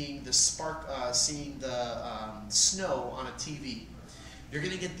seeing the snow on a TV. You're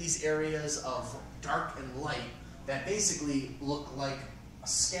going to get these areas of dark and light that basically look like a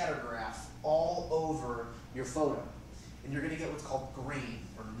scatter graph all over your photo. And you're going to get what's called grain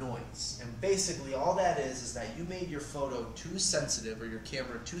or noise. And basically all that is that you made your photo too sensitive, or your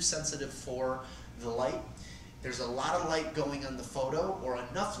camera too sensitive for the light. There's a lot of light going on the photo, or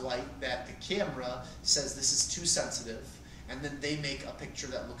enough light that the camera says this is too sensitive, and then they make a picture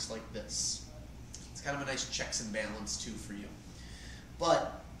that looks like this. It's kind of a nice checks and balance too for you.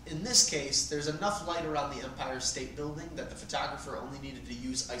 But in this case, there's enough light around the Empire State Building that the photographer only needed to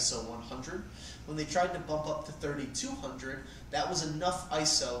use ISO 100. When they tried to bump up to 3200, that was enough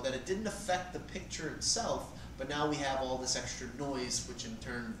ISO that it didn't affect the picture itself, but now we have all this extra noise, which in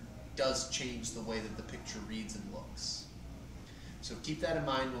turn does change the way that the picture reads and looks. So keep that in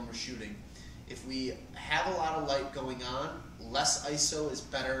mind when we're shooting. If we have a lot of light going on, less ISO is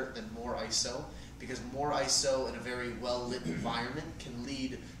better than more ISO, because more ISO in a very well-lit environment can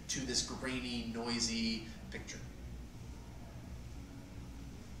lead to this grainy, noisy picture.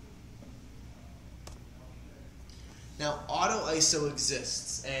 Now, auto ISO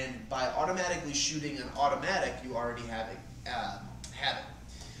exists, and by automatically shooting an automatic, you already have it.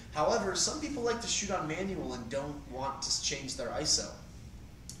 However, some people like to shoot on manual and don't want to change their ISO.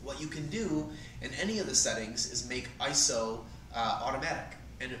 What you can do in any of the settings is make ISO automatic.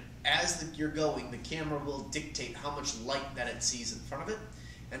 And as you're going, the camera will dictate how much light that it sees in front of it.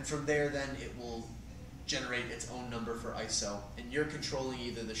 And from there, then, it will generate its own number for ISO. And you're controlling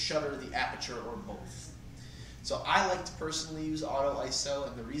either the shutter, the aperture, or both. So I like to personally use auto ISO,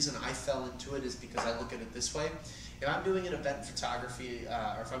 and the reason I fell into it is because I look at it this way. If I'm doing an event photography,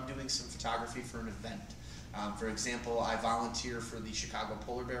 or if I'm doing some photography for an event, for example, I volunteer for the Chicago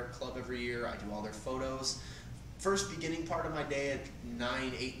Polar Bear Club every year. I do all their photos. First beginning part of my day at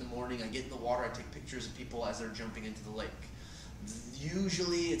 9, 8 in the morning, I get in the water, I take pictures of people as they're jumping into the lake.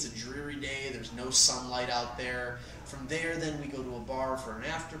 Usually it's a dreary day, there's no sunlight out there. From there, then we go to a bar for an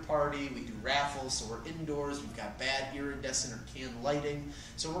after party, we do raffles, so we're indoors, we've got bad iridescent or can lighting.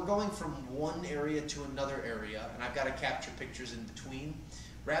 So we're going from one area to another area, and I've got to capture pictures in between.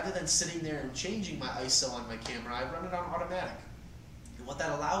 Rather than sitting there and changing my ISO on my camera, I run it on automatic. And what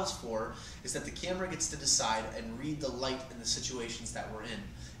that allows for is that the camera gets to decide and read the light in the situations that we're in.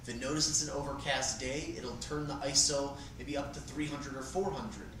 If it notices an overcast day, it'll turn the ISO maybe up to 300 or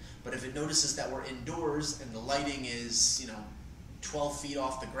 400. But if it notices that we're indoors and the lighting is, 12 feet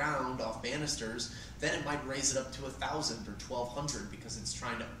off the ground, off banisters, then it might raise it up to 1,000 or 1,200 because it's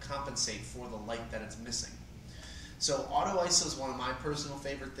trying to compensate for the light that it's missing. So auto ISO is one of my personal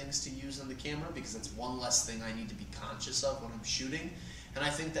favorite things to use on the camera because it's one less thing I need to be conscious of when I'm shooting. And I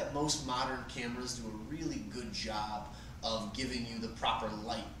think that most modern cameras do a really good job of giving you the proper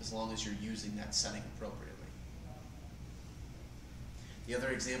light as long as you're using that setting appropriately. The other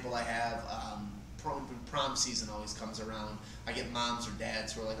example I have, prom season always comes around. I get moms or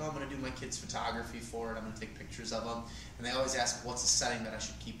dads who are like, oh, I'm going to do my kids' photography for it, I'm going to take pictures of them. And they always ask, what's the setting that I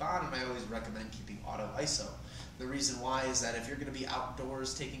should keep on? And I always recommend keeping auto ISO. The reason why is that if you're going to be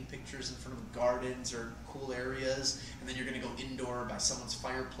outdoors taking pictures in front of gardens or cool areas, and then you're going to go indoor by someone's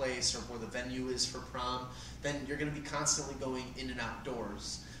fireplace or where the venue is for prom, then you're going to be constantly going in and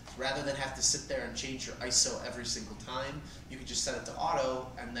outdoors. Rather than have to sit there and change your ISO every single time, you can just set it to auto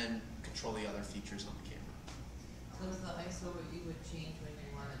and then control the other features on the camera. So is the ISO what you would change when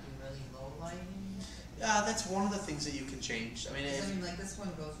you want to do really low lighting? That's one of the things that you can change. I mean, like this one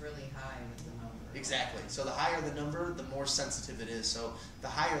goes really high with the number. Exactly. So the higher the number, the more sensitive it is. So the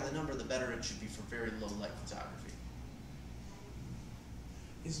higher the number, the better it should be for very low light photography.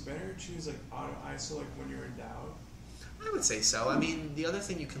 Is it better to choose like auto ISO like when you're in doubt? I would say so. I mean, the other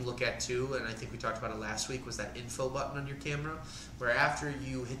thing you can look at too, and I think we talked about it last week, was that info button on your camera, where after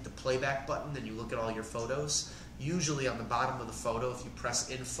you hit the playback button and you look at all your photos, usually on the bottom of the photo, if you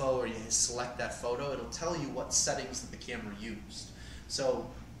press info or you select that photo, it'll tell you what settings that the camera used. So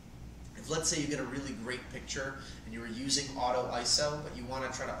if let's say you get a really great picture and you were using auto ISO, but you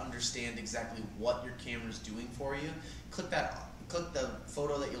want to try to understand exactly what your camera is doing for you, click the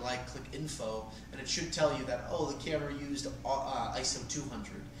photo that you like, click info, and it should tell you that, oh, the camera used ISO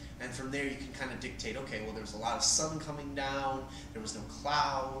 200. And from there you can kind of dictate, okay, well, there was a lot of sun coming down, there was no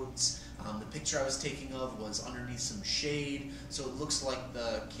clouds, the picture I was taking of was underneath some shade, so it looks like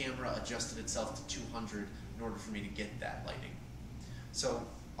the camera adjusted itself to 200 in order for me to get that lighting. So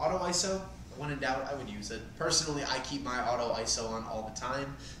auto ISO, when in doubt, I would use it. Personally, I keep my auto ISO on all the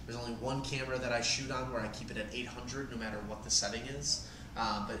time. There's only one camera that I shoot on where I keep it at 800 no matter what the setting is.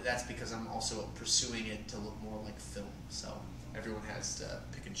 But that's because I'm also pursuing it to look more like film. So everyone has to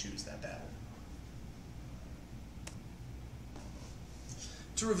pick and choose that battle.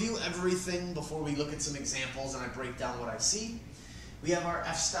 To review everything before we look at some examples and I break down what I see, we have our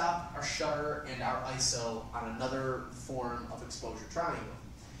f-stop, our shutter, and our ISO on another form of exposure triangle.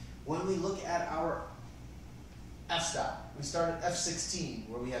 When we look at our f-stop, we start at f16,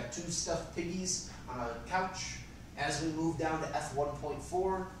 where we have two stuffed piggies on a couch. As we move down to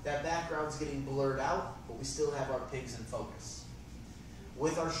f1.4, that background's getting blurred out, but we still have our pigs in focus.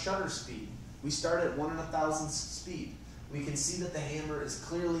 With our shutter speed, we start at 1 1,000th speed. We can see that the hammer is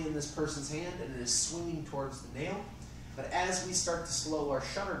clearly in this person's hand and it is swinging towards the nail. But as we start to slow our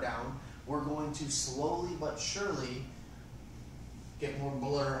shutter down, we're going to slowly but surely get more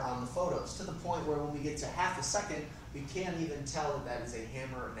blur on the photos, to the point where when we get to half a second, we can't even tell that that is a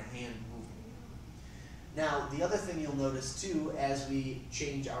hammer and a hand moving. Now, the other thing you'll notice too, as we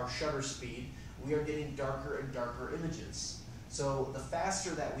change our shutter speed, we are getting darker and darker images. So the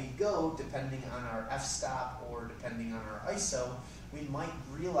faster that we go, depending on our f-stop or depending on our ISO, we might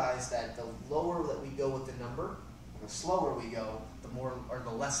realize that the lower that we go with the number, the slower we go, the more or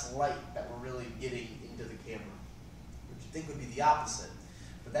the less light that we're really getting into the camera, which you think would be the opposite.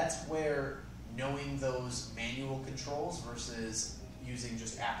 But that's where knowing those manual controls versus using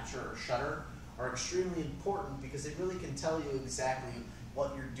just aperture or shutter are extremely important, because they really can tell you exactly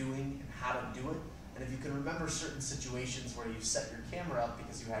what you're doing and how to do it. And if you can remember certain situations where you set your camera up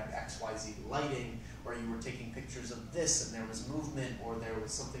because you had XYZ lighting, or you were taking pictures of this and there was movement or there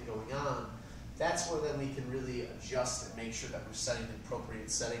was something going on, that's where then we can really adjust and make sure that we're setting the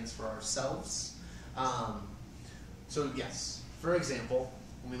appropriate settings for ourselves. So yes, for example,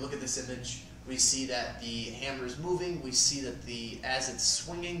 when we look at this image, we see that the hammer is moving. We see that as it's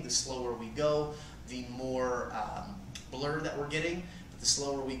swinging, the slower we go, the more blur that we're getting. But the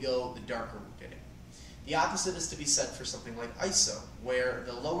slower we go, the darker we're getting. The opposite is to be said for something like ISO, where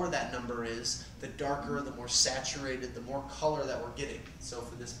the lower that number is, the darker, the more saturated, the more color that we're getting. So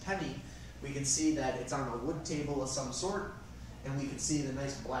for this penny, we can see that it's on a wood table of some sort, and we can see the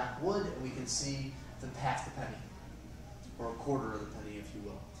nice black wood, and we can see half the penny, or a quarter of the penny, if you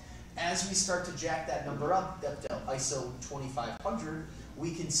will. As we start to jack that number up to ISO 2500,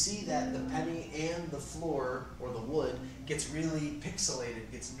 we can see that the penny and the floor, or the wood, gets really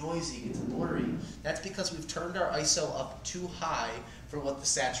pixelated, gets noisy, gets blurry. That's because we've turned our ISO up too high for what the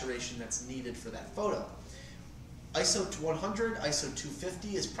saturation that's needed for that photo. ISO 100, ISO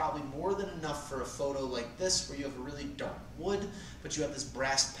 250 is probably more than enough for a photo like this, where you have a really dark wood, but you have this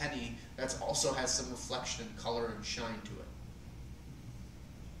brass penny that also has some reflection and color and shine to it.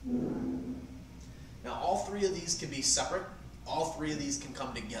 Now, all three of these can be separate. All three of these can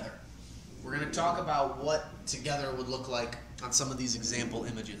come together. We're going to talk about what together would look like on some of these example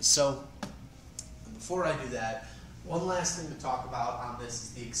images. So, before I do that, one last thing to talk about on this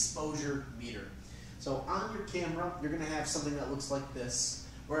is the exposure meter. So on your camera, you're going to have something that looks like this,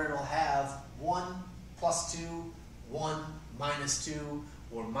 where it'll have 1, +2, 1, -2,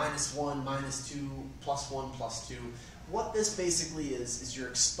 or -1, -2, +1, +2. What this basically is your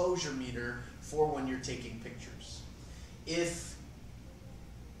exposure meter for when you're taking pictures.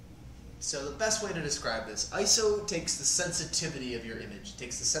 So the best way to describe this, ISO takes the sensitivity of your image,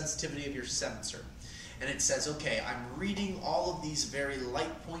 takes the sensitivity of your sensor, and it says, okay, I'm reading all of these very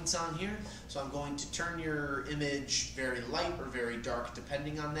light points on here, so I'm going to turn your image very light or very dark,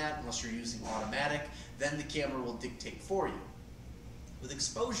 depending on that, unless you're using automatic, then the camera will dictate for you. With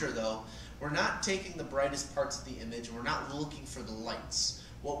exposure, though, we're not taking the brightest parts of the image, and we're not looking for the lights.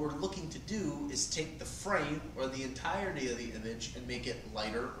 What we're looking to do is take the frame, or the entirety of the image, and make it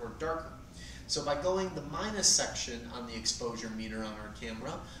lighter or darker. So by going the minus section on the exposure meter on our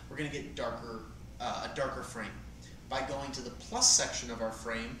camera, we're going to get a darker frame. By going to the plus section of our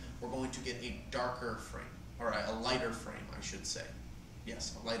frame, we're going to get a darker frame, or a lighter frame, I should say.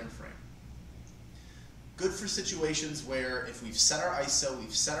 Yes, a lighter frame. Good for situations where if we've set our ISO,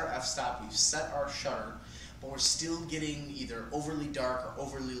 we've set our f-stop, we've set our shutter, but we're still getting either overly dark or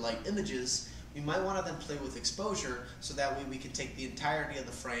overly light images, we might want to then play with exposure, so that way we can take the entirety of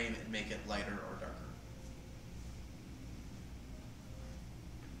the frame and make it lighter or darker.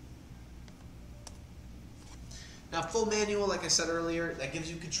 Now, full manual, like I said earlier, that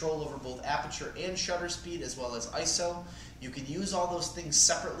gives you control over both aperture and shutter speed, as well as ISO. You can use all those things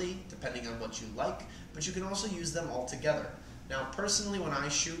separately, depending on what you like, but you can also use them all together. Now, personally, when I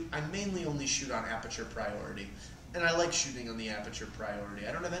shoot, I mainly only shoot on aperture priority. And I like shooting on the aperture priority.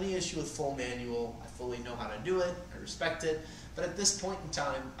 I don't have any issue with full manual. I fully know how to do it. I respect it. But at this point in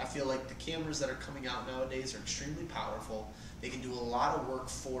time, I feel like the cameras that are coming out nowadays are extremely powerful. They can do a lot of work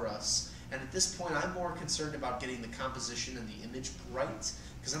for us. And at this point, I'm more concerned about getting the composition and the image right,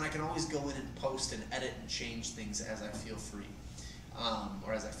 because then I can always go in and post and edit and change things as I feel free,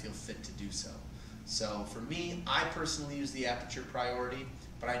 or as I feel fit to do so. So for me, I personally use the aperture priority,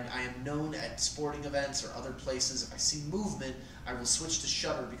 but I am known at sporting events or other places, if I see movement, I will switch to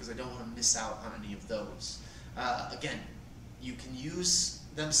shutter because I don't want to miss out on any of those. Again, you can use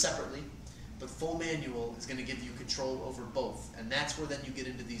them separately, but full manual is going to give you control over both, and that's where then you get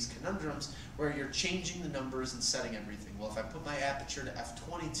into these conundrums where you're changing the numbers and setting everything. Well, if I put my aperture to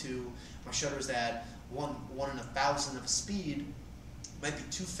f22, my shutter's at 1 in 1,000 of speed, it might be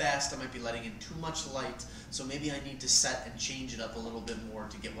too fast, I might be letting in too much light, so maybe I need to set and change it up a little bit more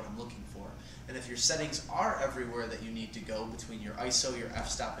to get what I'm looking for. And if your settings are everywhere that you need to go between your ISO, your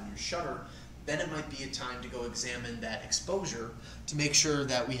f-stop, and your shutter, then it might be a time to go examine that exposure to make sure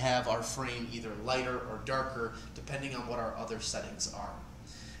that we have our frame either lighter or darker depending on what our other settings are.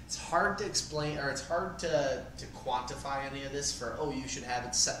 It's hard to explain, or it's hard to quantify any of this for, oh, you should have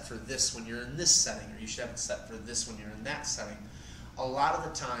it set for this when you're in this setting, or you should have it set for this when you're in that setting. A lot of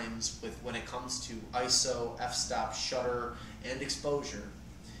the times when it comes to ISO, f-stop, shutter, and exposure,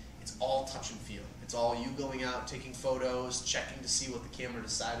 it's all touch and feel. It's all you going out, taking photos, checking to see what the camera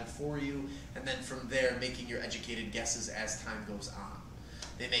decided for you, and then from there making your educated guesses as time goes on.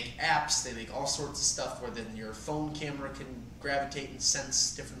 They make apps, they make all sorts of stuff where then your phone camera can gravitate and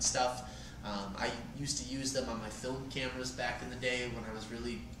sense different stuff. I used to use them on my film cameras back in the day when I was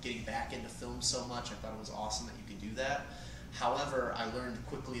really getting back into film so much. I thought it was awesome that you could do that. However, I learned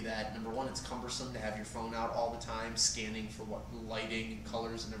quickly that, number one, it's cumbersome to have your phone out all the time, scanning for what lighting and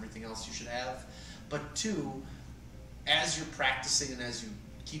colors and everything else you should have. But two, as you're practicing and as you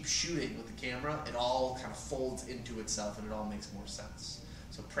keep shooting with the camera, it all kind of folds into itself and it all makes more sense.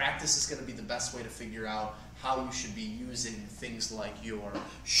 So practice is going to be the best way to figure out how you should be using things like your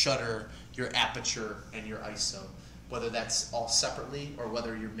shutter, your aperture, and your ISO, whether that's all separately or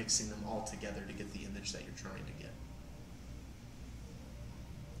whether you're mixing them all together to get the image that you're trying to get.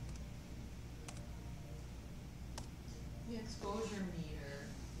 The exposure meter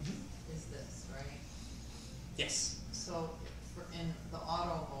is this, right? Yes. So in the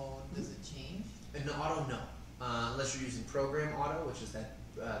auto mode, does it change? In the auto, no. Unless you're using program auto, which is that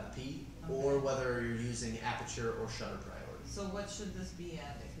P, Okay. or whether you're using aperture or shutter priority. So what should this be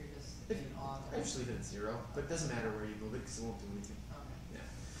at if you're just in auto? I usually hit it 0, but it doesn't matter where you move it because it won't do anything. Okay.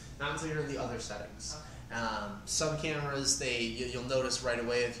 Yeah. Not until you're in the other settings. Okay. Some cameras, you'll notice right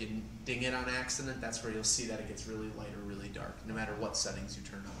away if you ding it on accident, that's where you'll see that it gets really light or really dark, no matter what settings you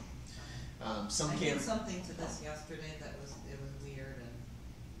turn on. I did something to this yesterday that was weird,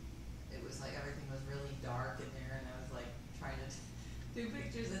 and it was like everything was really dark in there, and I was like trying to do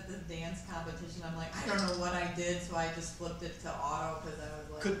pictures at the dance competition. I'm like, I don't know what I did, so I just flipped it to auto because I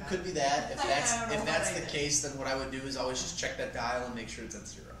was like, Could be that. If I that's the case, then what I would do is always just check that dial and make sure it's at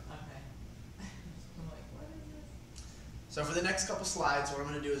 0. So for the next couple slides, what I'm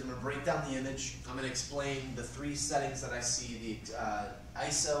going to do is I'm going to break down the image. I'm going to explain the 3 settings that I see, the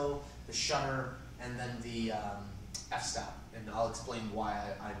ISO, the shutter, and then the f-stop. And I'll explain why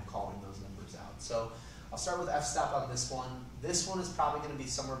I'm calling those numbers out. So I'll start with f-stop on this one. This one is probably going to be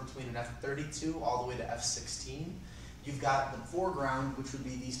somewhere between an f32 all the way to f16. You've got the foreground, which would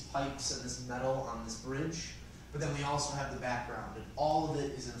be these pipes and this metal on this bridge. But then we also have the background, and all of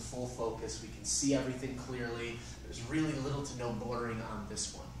it is in full focus. We can see everything clearly. There's really little to no blurring on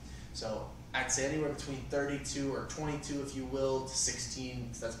this one. So I'd say anywhere between 32 or 22, if you will, to 16,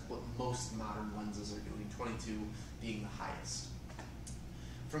 because that's what most modern lenses are doing, 22 being the highest.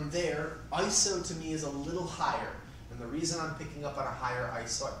 From there, ISO to me is a little higher. And the reason I'm picking up on a higher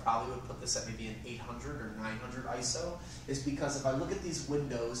ISO, I probably would put this at maybe an 800 or 900 ISO, is because if I look at these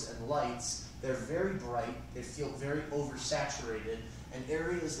windows and lights, they're very bright, they feel very oversaturated, and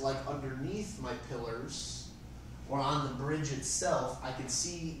areas like underneath my pillars or on the bridge itself, I can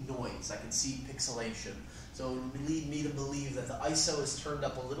see noise, I can see pixelation. So it would lead me to believe that the ISO is turned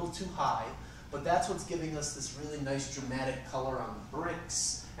up a little too high, but that's what's giving us this really nice dramatic color on the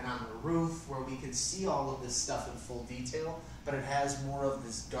bricks and on the roof where we can see all of this stuff in full detail, but it has more of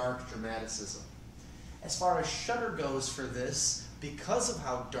this dark dramaticism. As far as shutter goes for this, because of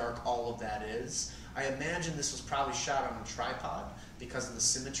how dark all of that is, I imagine this was probably shot on a tripod because of the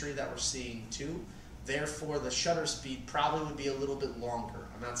symmetry that we're seeing too. Therefore, the shutter speed probably would be a little bit longer.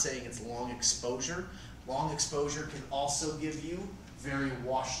 I'm not saying it's long exposure, Long exposure can also give you very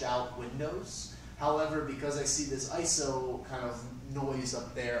washed out windows. However, because I see this ISO kind of noise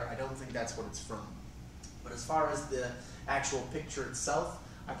up there, I don't think that's what it's from. But as far as the actual picture itself,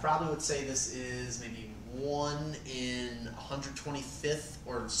 I probably would say this is maybe 1 in 125th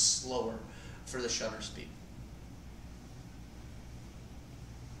or slower for the shutter speed.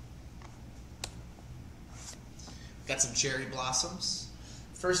 Got some cherry blossoms.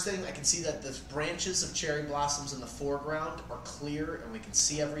 First thing, I can see that the branches of cherry blossoms in the foreground are clear and we can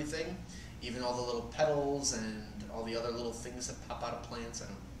see everything, even all the little petals and all the other little things that pop out of plants. I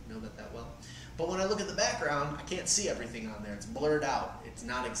don't know that well. But when I look at the background, I can't see everything on there. It's blurred out. It's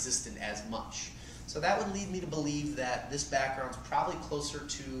not existent as much. So that would lead me to believe that this background's probably closer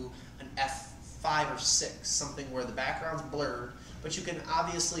to an F5 or 6, something where the background's blurred, but you can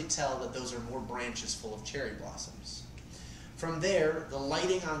obviously tell that those are more branches full of cherry blossoms. From there, the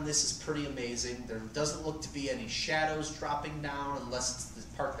lighting on this is pretty amazing. There doesn't look to be any shadows dropping down unless it's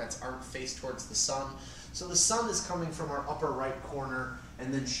the part that's aren't faced towards the sun. So the sun is coming from our upper right corner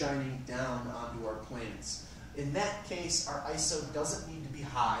and then shining down onto our plants. In that case, our ISO doesn't need to be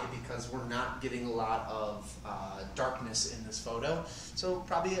high because we're not getting a lot of darkness in this photo. So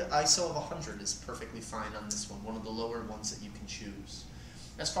probably an ISO of 100 is perfectly fine on this one of the lower ones that you can choose.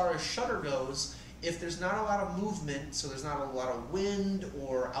 As far as shutter goes, if there's not a lot of movement, so there's not a lot of wind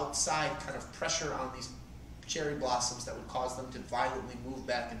or outside kind of pressure on these cherry blossoms that would cause them to violently move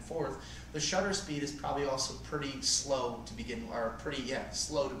back and forth, the shutter speed is probably also pretty slow to begin,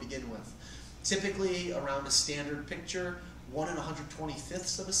 slow to begin with. Typically, around a standard picture, 1 in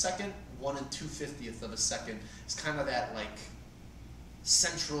 125th of a second, 1 in 250th of a second is kind of that like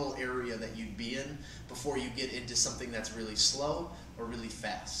central area that you'd be in before you get into something that's really slow or really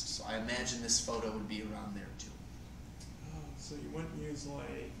fast. So I imagine this photo would be around there too. Oh, so you wouldn't use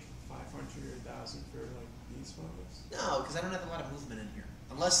like 500 or 1,000 for like these photos? No, because I don't have a lot of movement in here.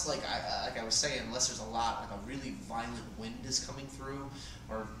 Unless, like I was saying, unless there's a lot, like a really violent wind is coming through,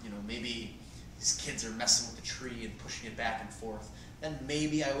 or maybe these kids are messing with the tree and pushing it back and forth, then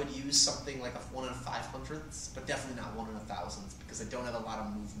maybe I would use something like a 1 in 500ths, but definitely not 1 in 1,000th, because I don't have a lot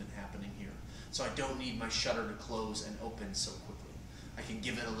of movement happening here. So I don't need my shutter to close and open so quickly. I can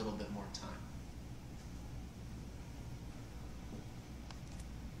give it a little bit more time.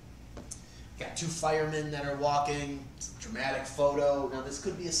 Got 2 firemen that are walking. It's a dramatic photo. Now this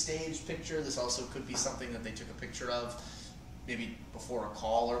could be a staged picture. This also could be something that they took a picture of, maybe before a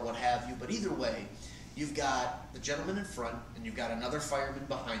call or what have you. But either way, you've got the gentleman in front and you've got another fireman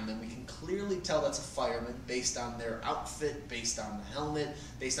behind them. We can clearly tell that's a fireman based on their outfit, based on the helmet,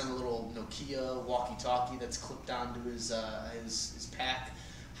 based on the little Nokia walkie-talkie that's clipped onto his pack.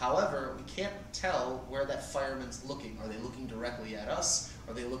 However, we can't tell where that fireman's looking. Are they looking directly at us?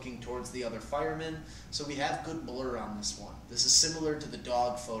 Are they looking towards the other firemen? So we have good blur on this one. This is similar to the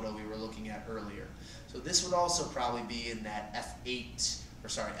dog photo we were looking at earlier. So this would also probably be in that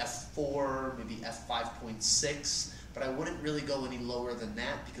F4, maybe F5.6, but I wouldn't really go any lower than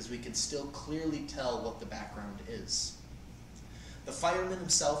that because we can still clearly tell what the background is. The fireman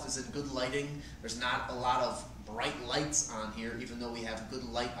himself is in good lighting. There's not a lot of bright lights on here, even though we have good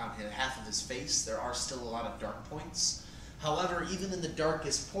light on half of his face. There are still a lot of dark points. However, even in the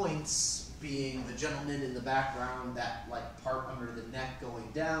darkest points, being the gentleman in the background, that like part under the neck going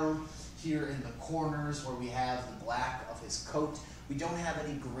down, here in the corners where we have the black of his coat, we don't have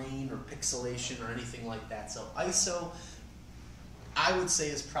any grain or pixelation or anything like that. So ISO, I would say,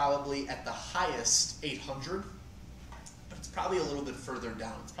 is probably at the highest 800, but it's probably a little bit further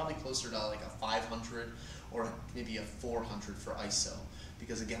down. It's probably closer to like a 500 or maybe a 400 for ISO.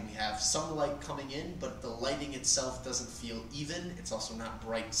 Because again, we have some light coming in, but the lighting itself doesn't feel even. It's also not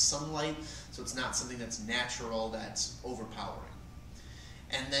bright sunlight, so it's not something that's natural, that's overpowering.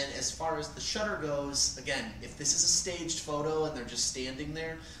 And then as far as the shutter goes, again, if this is a staged photo and they're just standing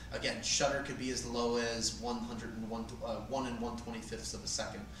there, again, shutter could be as low as 1 in 125th of a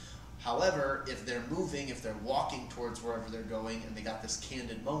second. However, if they're moving, if they're walking towards wherever they're going and they got this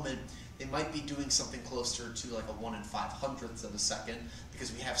candid moment, they might be doing something closer to like a 1 in 500ths of a second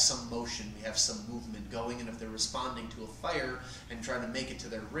because we have some motion, we have some movement going, and if they're responding to a fire and trying to make it to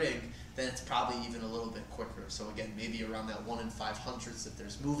their rig, then it's probably even a little bit quicker. So again, maybe around that 1 in 500ths if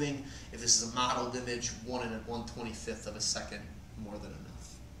there's moving. If this is a modeled image, 1 in 125th of a second, more than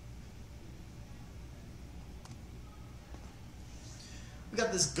enough. We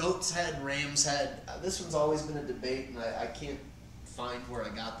got this goat's head, ram's head. This one's always been a debate, and I can't find where I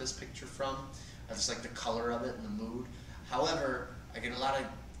got this picture from. I just like the color of it and the mood. However, I get a lot of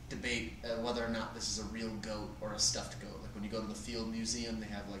debate whether or not this is a real goat or a stuffed goat. Like when you go to the Field Museum, they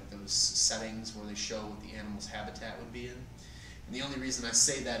have like those settings where they show what the animal's habitat would be in. And the only reason I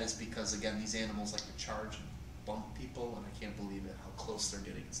say that is because, again, these animals like to charge and bump people, and I can't believe it, how close they're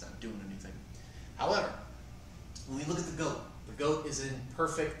getting. It's not doing anything. However, when we look at the goat is in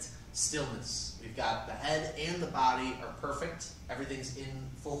perfect stillness. We've got the head and the body are perfect. Everything's in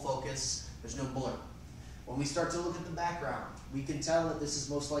full focus. There's no blur. When we start to look at the background, we can tell that this is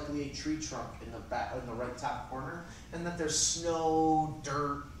most likely a tree trunk in the right top corner, and that there's snow,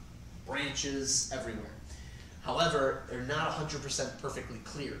 dirt, branches everywhere. However, they're not 100% perfectly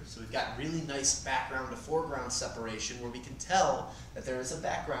clear. So we've got really nice background to foreground separation where we can tell that there is a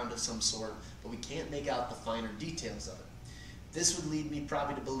background of some sort, but we can't make out the finer details of it. This would lead me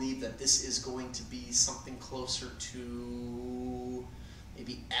probably to believe that this is going to be something closer to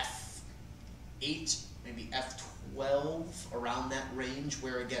maybe F8, maybe F12, around that range,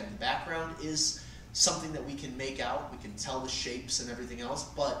 where again, the background is something that we can make out, we can tell the shapes and everything else,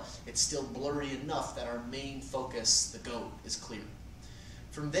 but it's still blurry enough that our main focus, the goat, is clear.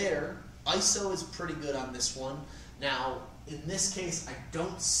 From there, ISO is pretty good on this one. Now, in this case, I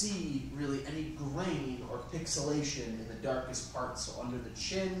don't see really any grain or pixelation in the darkest parts, so under the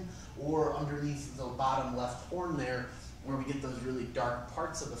chin or underneath the bottom left horn there, where we get those really dark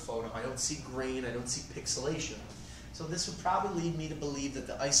parts of the photo. I don't see grain, I don't see pixelation. So this would probably lead me to believe that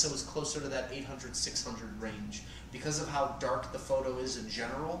the ISO is closer to that 800, 600 range. Because of how dark the photo is in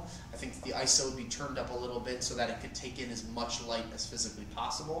general, I think the ISO would be turned up a little bit so that it could take in as much light as physically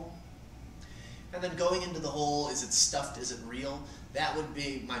possible. And then going into the whole, is it stuffed, is it real? That would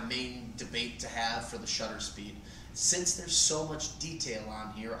be my main debate to have for the shutter speed. Since there's so much detail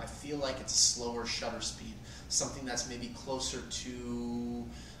on here, I feel like it's a slower shutter speed. Something that's maybe closer to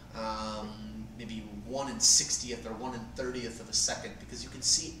maybe 1/60th or 1/30th of a second, because you can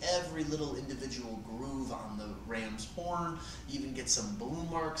see every little individual groove on the ram's horn. You even get some balloon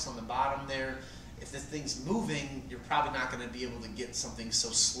marks on the bottom there. If the thing's moving, you're probably not going to be able to get something so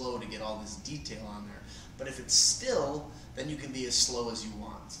slow to get all this detail on there. But if it's still, then you can be as slow as you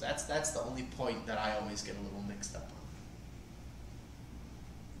want. So that's the only point that I always get a little mixed up on.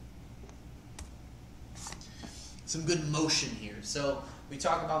 Some good motion here. So we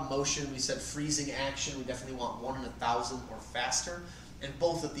talk about motion, we said freezing action, we definitely want 1 in 1,000 or faster, and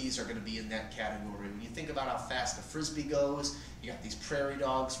both of these are going to be in that category. When you think about how fast the Frisbee goes, you got these prairie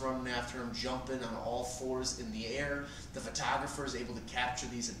dogs running after him, jumping on all fours in the air. The photographer is able to capture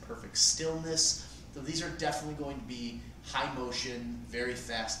these in perfect stillness. So these are definitely going to be high motion, very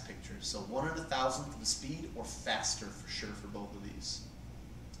fast pictures. So 1 in 1,000 for the speed, or faster for sure for both of these.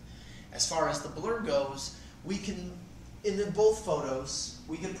 As far as the blur goes, we can, in both photos,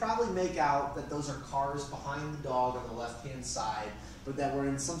 we can probably make out that those are cars behind the dog on the left-hand side, but that we're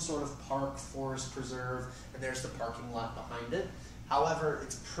in some sort of park, forest preserve, and there's the parking lot behind it. However,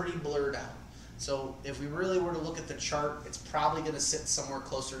 it's pretty blurred out. So if we really were to look at the chart, it's probably going to sit somewhere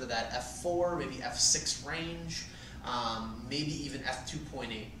closer to that F4, maybe F6 range, maybe even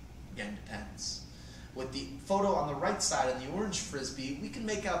F2.8. Again, depends. With the photo on the right side and the orange Frisbee, we can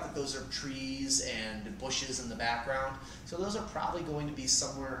make out that those are trees and bushes in the background. So those are probably going to be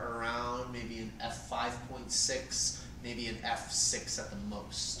somewhere around maybe an F5.6, maybe an F6 at the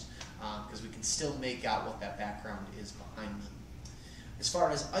most, because we can still make out what that background is behind them. As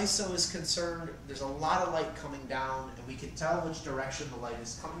far as ISO is concerned, there's a lot of light coming down, and we can tell which direction the light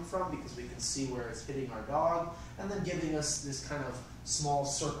is coming from because we can see where it's hitting our dog, and then giving us this kind of small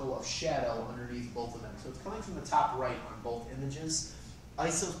circle of shadow underneath both of them. So it's coming from the top right on both images.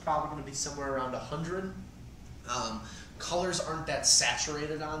 ISO is probably going to be somewhere around 100. Colors aren't that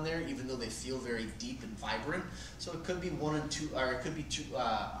saturated on there, even though they feel very deep and vibrant. So it could be 1 and 2, or it could be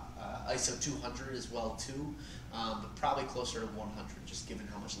ISO 200 as well too, but probably closer to 100, just given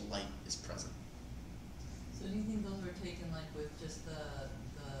how much light is present. So do you think those were taken like with just the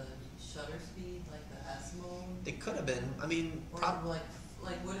shutter speed, like the S mode? They could have been. I mean, or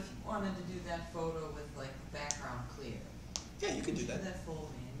like what if you wanted to do that photo with like the background clear? Yeah, you could do that. That full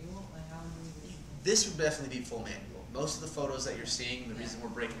manual, like how would you do that? This would definitely be full manual. Most of the photos that you're seeing, the reason we're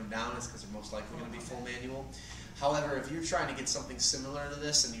breaking them down is because they're most likely going to be full manual. However, if you're trying to get something similar to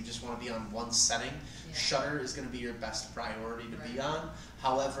this and you just want to be on one setting, shutter is going to be your best priority to be on.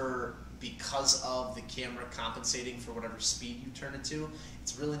 However, because of the camera compensating for whatever speed you turn it to,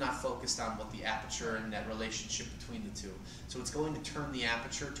 it's really not focused on what the aperture and that relationship between the two. So it's going to turn the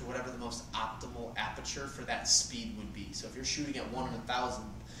aperture to whatever the most optimal aperture for that speed would be. So if you're shooting at 1 in 1,000,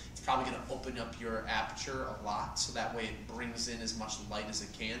 it's probably going to open up your aperture a lot, so that way it brings in as much light as it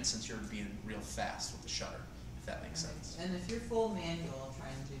can, since you're being real fast with the shutter, if that makes sense. And if you're full manual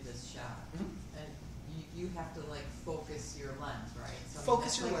trying to do this shot, Mhm. and you have to like focus your lens, right? So I mean,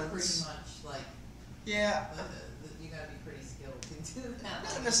 Focus that's your like lens. pretty much like Yeah. you gotta be pretty skilled to do that.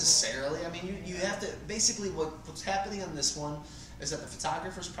 Not necessarily. I mean, you have to, basically what's happening on this one is that the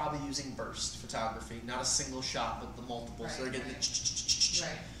photographer's probably using burst photography, not a single shot, but the multiple. So they're getting the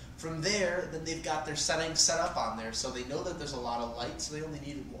Right. From there, then they've got their settings set up on there, so they know that there's a lot of light, so they only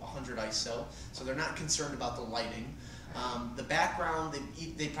need 100 ISO, so they're not concerned about the lighting. The background,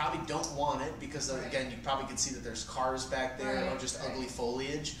 they probably don't want it because, again, you probably can see that there's cars back there or just ugly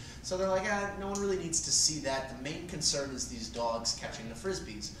foliage. So they're like, no one really needs to see that. The main concern is these dogs catching the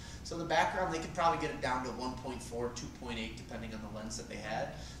Frisbees. So the background, they could probably get it down to 1.4, 2.8, depending on the lens that they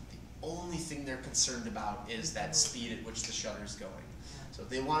had. The only thing they're concerned about is that speed at which the shutter's going. So if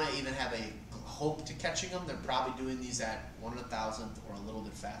they want to even have a hope to catching them, they're probably doing these at 1/1000th or a little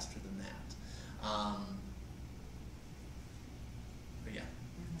bit faster than that. But yeah,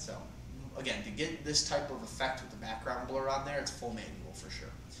 so again, to get this type of effect with the background blur on there, it's full manual for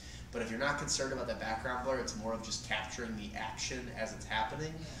sure. But if you're not concerned about that background blur, it's more of just capturing the action as it's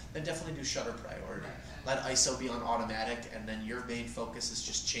happening, then definitely do shutter priority. Let ISO be on automatic, and then your main focus is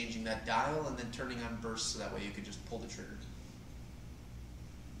just changing that dial and then turning on burst so that way you can just pull the trigger.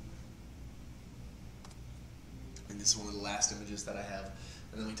 And this is one of the last images that I have.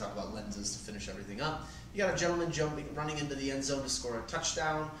 And then we talk about lenses to finish everything up. You got a gentleman running into the end zone to score a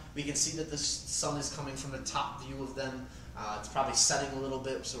touchdown. We can see that the sun is coming from the top view of them. It's probably setting a little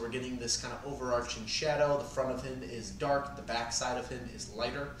bit, so we're getting this kind of overarching shadow. The front of him is dark, the back side of him is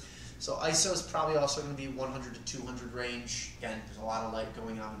lighter. So ISO is probably also going to be 100 to 200 range. Again, there's a lot of light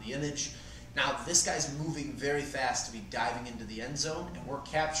going on in the image. Now, this guy's moving very fast to be diving into the end zone, and we're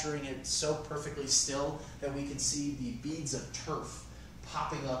capturing it so perfectly still that we can see the beads of turf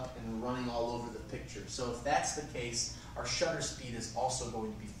popping up and running all over the picture. So if that's the case, our shutter speed is also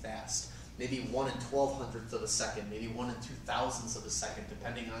going to be fast. Maybe 1 1200ths of a second, maybe 1 2000ths of a second,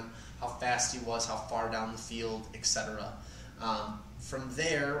 depending on how fast he was, how far down the field, etc. From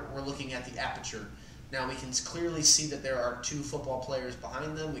there, we're looking at the aperture. Now we can clearly see that there are 2 football players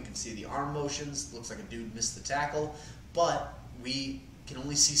behind them. We can see the arm motions. Looks like a dude missed the tackle, but we can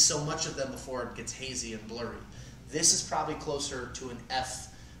only see so much of them before it gets hazy and blurry. This is probably closer to an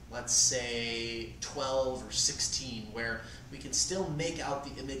F, let's say 12 or 16, where we can still make out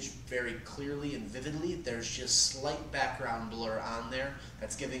the image very clearly and vividly. There's just slight background blur on there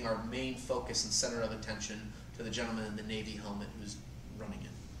that's giving our main focus and center of attention to the gentleman in the navy helmet who's running in.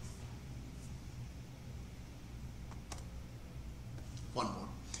 One more.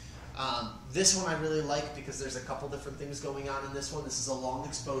 This one I really like because there's a couple different things going on in this one. This is a long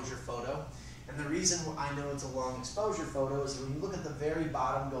exposure photo. And the reason I know it's a long exposure photo is when you look at the very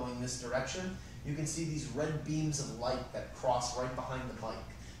bottom going this direction, you can see these red beams of light that cross right behind the bike.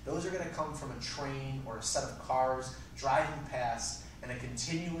 Those are going to come from a train or a set of cars driving past and a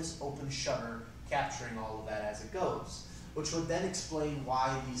continuous open shutter capturing all of that as it goes. Which would then explain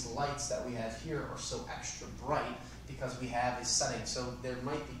why these lights that we have here are so extra bright, because we have a setting. So there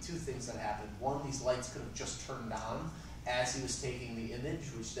might be 2 things that happen. One, these lights could have just turned on as he was taking the image,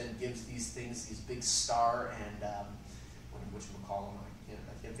 which then gives these things, these big star and, whatchamacallit,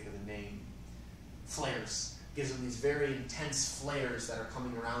 I can't think of the name, flares. Gives them these very intense flares that are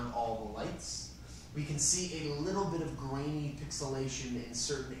coming around all the lights. We can see a little bit of grainy pixelation in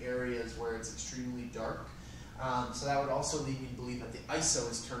certain areas where it's extremely dark. So that would also lead me to believe that the ISO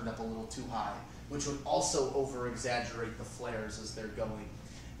is turned up a little too high, which would also over-exaggerate the flares as they're going.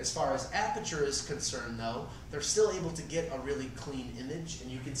 As far as aperture is concerned, though, they're still able to get a really clean image,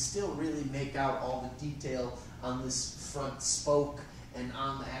 and you can still really make out all the detail on this front spoke and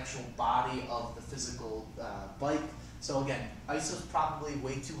on the actual body of the physical bike. So again, ISO is probably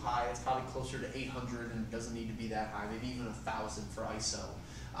way too high. It's probably closer to 800 and doesn't need to be that high, maybe even 1000 for ISO.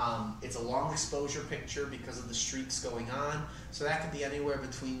 It's a long exposure picture because of the streaks going on, so that could be anywhere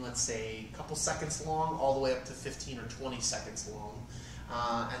between, let's say, a couple seconds long all the way up to 15 or 20 seconds long.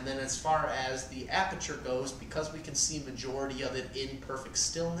 And then as far as the aperture goes, because we can see majority of it in perfect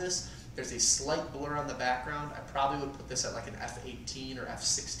stillness, there's a slight blur on the background. I probably would put this at like an f18 or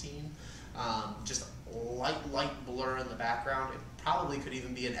f16. Just a light blur in the background. It probably could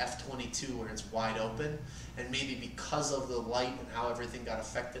even be an f22 where it's wide open. And maybe because of the light and how everything got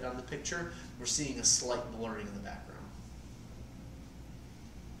affected on the picture, we're seeing a slight blurring in the background.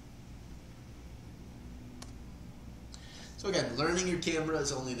 So again, learning your camera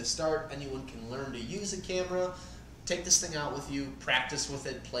is only the start. Anyone can learn to use a camera. Take this thing out with you, practice with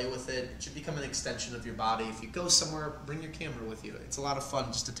it, play with it. It should become an extension of your body. If you go somewhere, bring your camera with you. It's a lot of fun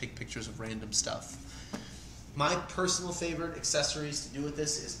just to take pictures of random stuff. My personal favorite accessories to do with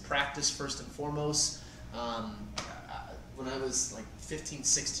this is practice first and foremost. When I was like 15,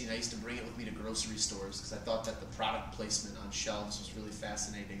 16, I used to bring it with me to grocery stores because I thought that the product placement on shelves was really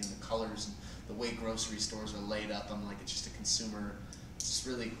fascinating, and the colors and the way grocery stores are laid up. I'm like, it's just a consumer. It's just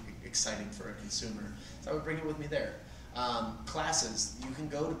really exciting for a consumer. So I would bring it with me there. Classes, you can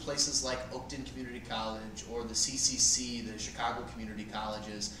go to places like Oakton Community College or the CCC, the Chicago Community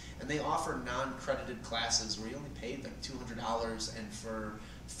Colleges, and they offer non-credited classes where you only paid like $200, and for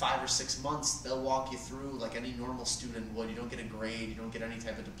 5 or 6 months they'll walk you through like any normal student would. You don't get a grade, you don't get any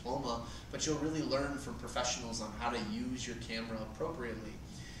type of diploma, but you'll really learn from professionals on how to use your camera appropriately.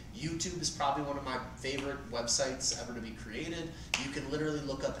 YouTube is probably one of my favorite websites ever to be created. You can literally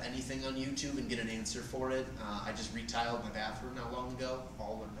look up anything on YouTube and get an answer for it. I just retiled my bathroom not long ago.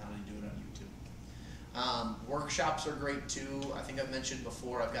 All learned how to do it on YouTube. Workshops are great too. I think I've mentioned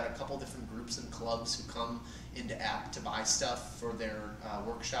before, I've got a couple different groups and clubs who come into app to buy stuff for their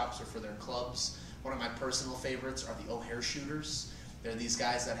workshops or for their clubs. One of my personal favorites are the O'Hare shooters. They're these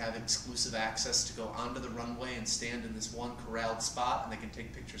guys that have exclusive access to go onto the runway and stand in this one corralled spot, and they can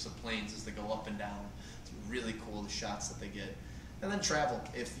take pictures of planes as they go up and down. It's really cool, the shots that they get. And then travel.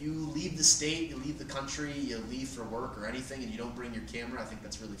 If you leave the state, you leave the country, you leave for work or anything, and you don't bring your camera, I think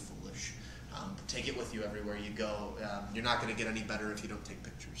that's really foolish. Take it with you everywhere you go. You're not going to get any better if you don't take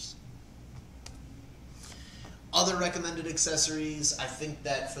pictures. Other recommended accessories, I think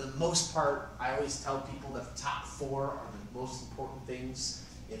that for the most part, I always tell people that the top 4 are the most important things.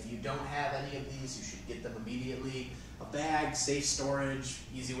 If you don't have any of these, you should get them immediately. A bag, safe storage,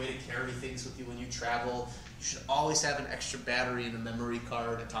 easy way to carry things with you when you travel. You should always have an extra battery and a memory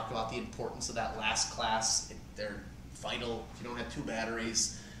card. I talked about the importance of that last class. They're vital. If you don't have 2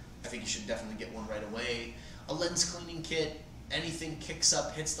 batteries, I think you should definitely get one right away. A lens cleaning kit. Anything kicks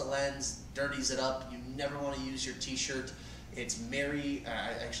up, hits the lens, dirties it up. You never want to use your t-shirt. It's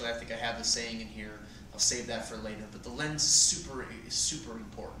actually I think I have the saying in here. I'll save that for later. But the lens is super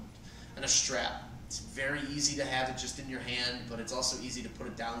important. And a strap. It's very easy to have it just in your hand, but it's also easy to put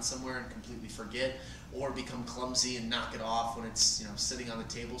it down somewhere and completely forget, or become clumsy and knock it off when it's sitting on the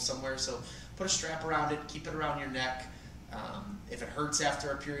table somewhere. So put a strap around it, keep it around your neck. If it hurts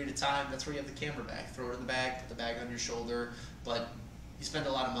after a period of time, that's where you have the camera bag. Throw it in the bag, put the bag on your shoulder, but you spend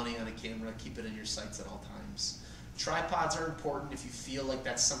a lot of money on a camera, keep it in your sights at all times. Tripods are important if you feel like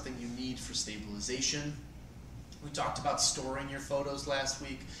that's something you need for stabilization. We talked about storing your photos last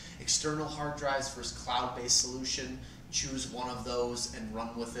week. External hard drives versus cloud-based solution. Choose one of those and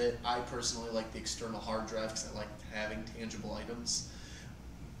run with it. I personally like the external hard drive because I like having tangible items.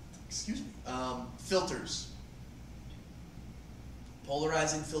 Excuse me. Filters.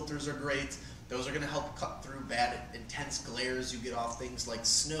 Polarizing filters are great. Those are going to help cut through bad, intense glares you get off things like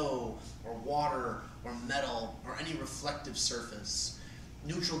snow or water or metal or any reflective surface.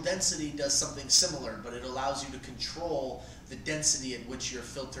 Neutral density does something similar, but it allows you to control the density at which your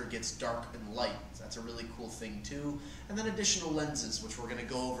filter gets dark and light. So that's a really cool thing too. And then additional lenses, which we're going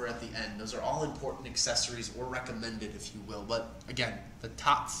to go over at the end. Those are all important accessories, or recommended if you will. But again, the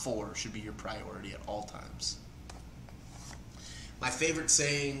top 4 should be your priority at all times. My favorite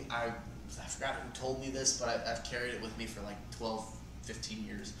saying, I forgot who told me this, but I've carried it with me for like 12, 15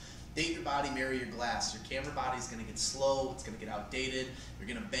 years. Date your body, marry your glass. Your camera body is going to get slow, it's going to get outdated, you're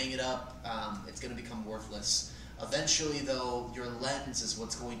going to bang it up, it's going to become worthless. Eventually though, your lens is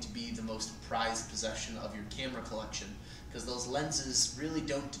what's going to be the most prized possession of your camera collection, because those lenses really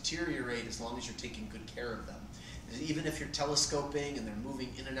don't deteriorate as long as you're taking good care of them. Even if you're telescoping and they're moving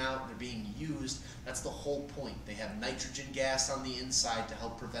in and out and they're being used, that's the whole point. They have nitrogen gas on the inside to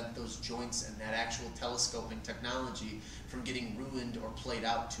help prevent those joints and that actual telescoping technology from getting ruined or played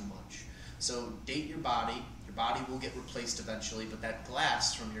out too much. So date your body. Your body will get replaced eventually, but that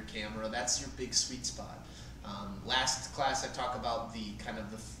glass from your camera, that's your big sweet spot. Last class I talked about the kind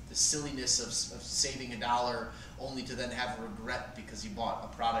of the silliness of saving $1 only to then have regret because you bought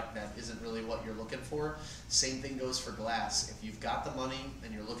a product that isn't really what you're looking for. Same thing goes for glass. If you've got the money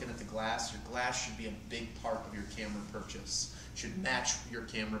and you're looking at the glass, your glass should be a big part of your camera purchase. It should match your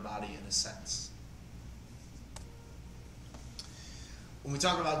camera body in a sense. When we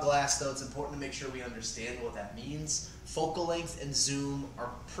talk about glass though, it's important to make sure we understand what that means. Focal length and zoom are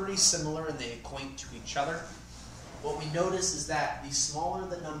pretty similar and they equate to each other. What we notice is that the smaller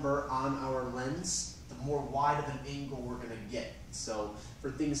the number on our lens, the more wide of an angle we're going to get. So for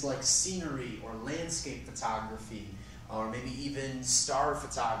things like scenery or landscape photography, or maybe even star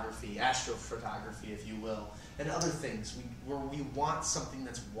photography, astrophotography if you will, and other things, we want something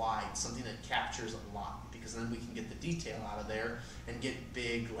that's wide, something that captures a lot, because then we can get the detail out of there and get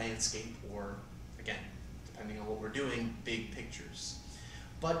big landscape, or again, depending on what we're doing, big pictures.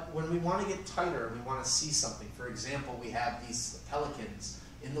 But when we want to get tighter, we want to see something. For example, we have these pelicans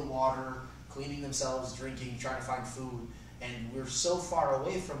in the water, cleaning themselves, drinking, trying to find food, and we're so far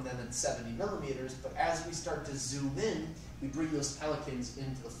away from them at 70 millimeters, but as we start to zoom in, we bring those pelicans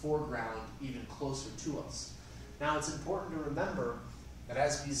into the foreground even closer to us. Now it's important to remember that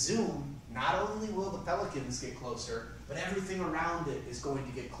as we zoom, not only will the pelicans get closer, but everything around it is going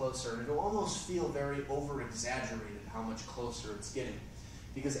to get closer, and it'll almost feel very over-exaggerated how much closer it's getting.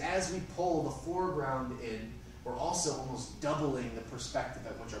 Because as we pull the foreground in, we're also almost doubling the perspective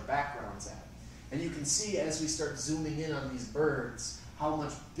at which our background's at. And you can see as we start zooming in on these birds, how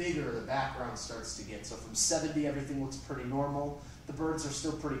much bigger the background starts to get. So from 70, everything looks pretty normal. The birds are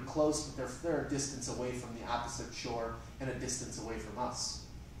still pretty close, but they're a distance away from the opposite shore and a distance away from us.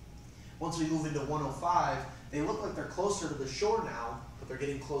 Once we move into 105, they look like they're closer to the shore now, but they're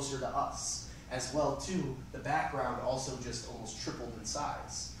getting closer to us. As well, too, the background also just almost tripled in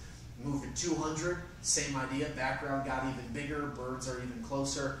size. Move to 200, same idea, background got even bigger, birds are even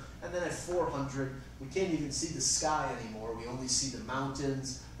closer. And then at 400, we can't even see the sky anymore. We only see the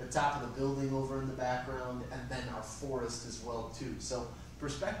mountains, the top of the building over in the background, and then our forest as well, too. So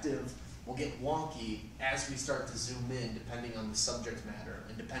perspective will get wonky as we start to zoom in, depending on the subject matter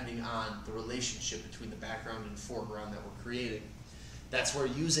and depending on the relationship between the background and foreground that we're creating. That's where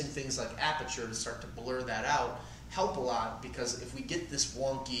using things like aperture to start to blur that out help a lot, because if we get this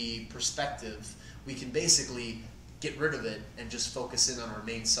wonky perspective, we can basically get rid of it and just focus in on our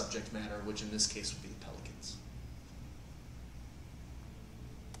main subject matter, which in this case would be the pelicans.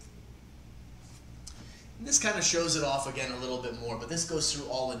 And this kind of shows it off again a little bit more, but this goes through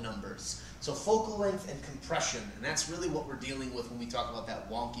all the numbers. So focal length and compression, and that's really what we're dealing with when we talk about that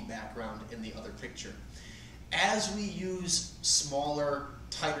wonky background in the other picture. As we use smaller,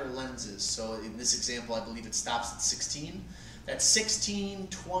 tighter lenses, so in this example I believe it stops at 16, that's 16,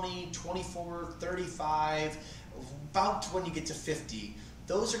 20, 24, 35, about when you get to 50,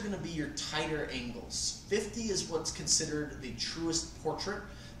 those are going to be your tighter angles. 50 is what's considered the truest portrait.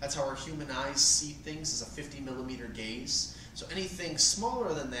 That's how our human eyes see things, is a 50 millimeter gaze. So anything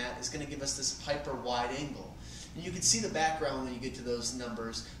smaller than that is going to give us this hyper wide angle. And you can see the background when you get to those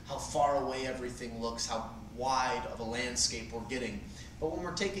numbers, how far away everything looks, how wide of a landscape we're getting. But when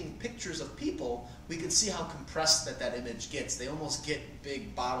we're taking pictures of people, we can see how compressed that image gets. They almost get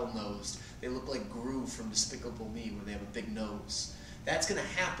big bottle-nosed. They look like Gru from Despicable Me, where they have a big nose. That's going to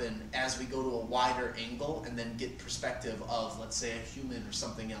happen as we go to a wider angle and then get perspective of, let's say, a human or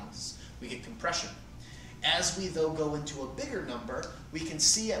something else. We get compression. As we, though, go into a bigger number, we can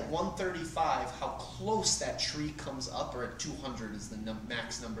see at 135 how close that tree comes up, or at 200 is the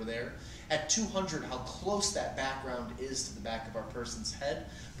max number there. At 200, how close that background is to the back of our person's head,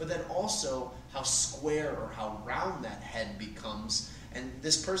 but then also how square or how round that head becomes. And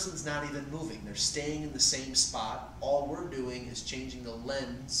this person's not even moving. They're staying in the same spot. All we're doing is changing the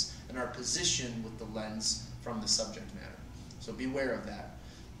lens and our position with the lens from the subject matter. So beware of that.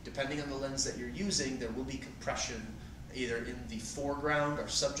 Depending on the lens that you're using, there will be compression either in the foreground or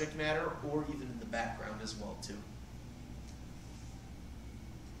subject matter, or even in the background as well too.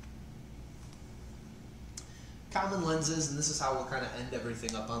 Common lenses, and this is how we'll kind of end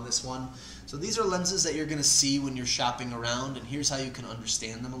everything up on this one. So these are lenses that you're going to see when you're shopping around, and here's how you can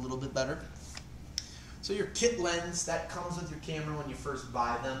understand them a little bit better. So your kit lens, that comes with your camera when you first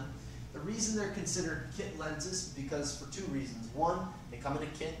buy them. The reason they're considered kit lenses is because for two reasons. One, they come in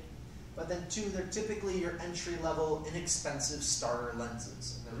a kit, but then two, they're typically your entry-level, inexpensive starter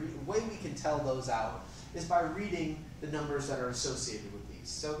lenses. And the way we can tell those out is by reading the numbers that are associated with these.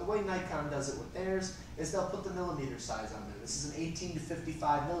 So the way Nikon does it with theirs is they'll put the millimeter size on there. This is an 18 to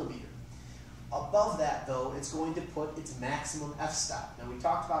 55 millimeter. Above that, though, it's going to put its maximum f-stop. Now, we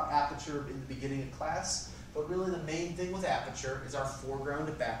talked about aperture in the beginning of class, but really the main thing with aperture is our foreground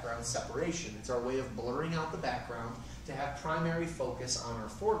to background separation. It's our way of blurring out the background to have primary focus on our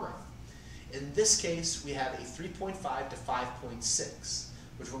foreground. In this case, we have a 3.5 to 5.6,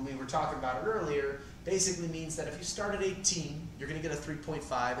 which when we were talking about it earlier, basically means that if you start at 18, you're going to get a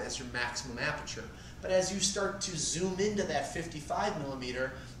 3.5 as your maximum aperture. But as you start to zoom into that 55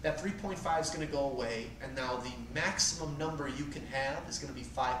 millimeter, that 3.5 is going to go away, and now the maximum number you can have is going to be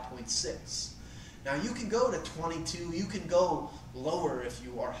 5.6. Now you can go to 22, you can go lower if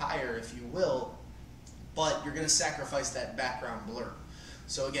you are higher if you will, but you're going to sacrifice that background blur.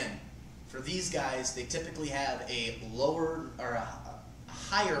 So again, for these guys, they typically have a lower or a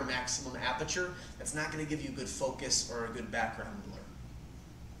higher maximum aperture that's not going to give you good focus or a good background blur.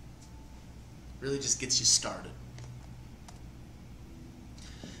 Really just gets you started.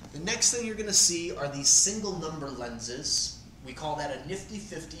 The next thing you're going to see are these single number lenses. We call that a nifty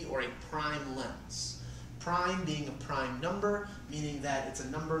 50 or a prime lens. Prime being a prime number, meaning that it's a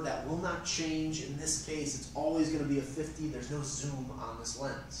number that will not change. In this case, it's always going to be a 50. There's no zoom on this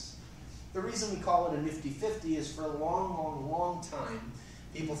lens. The reason we call it a nifty 50 is for a long time,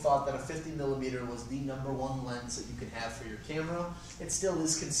 people thought that a 50 millimeter was the #1 lens that you could have for your camera. It still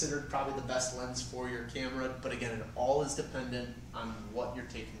is considered probably the best lens for your camera, but again, it all is dependent on what you're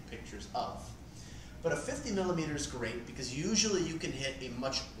taking pictures of. But a 50 millimeter is great because usually you can hit a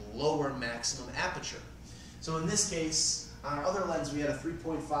much lower maximum aperture. So in this case, on our other lens, we had a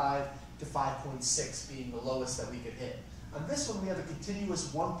 3.5 to 5.6 being the lowest that we could hit. On this one, we have a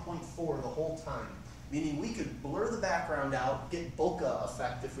continuous 1.4 the whole time, meaning we could blur the background out, get bokeh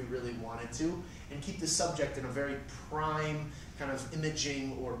effect if we really wanted to, and keep the subject in a very prime kind of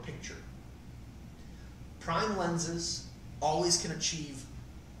imaging or picture. Prime lenses always can achieve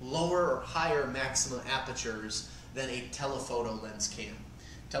lower or higher maximum apertures than a telephoto lens can.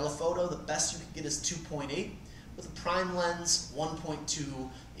 Telephoto, the best you can get is 2.8. With a prime lens, 1.2,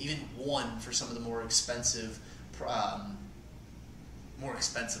 even 1 for some of the more expensive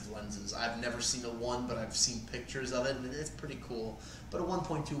lenses. I've never seen a 1, but I've seen pictures of it, and it's pretty cool. But a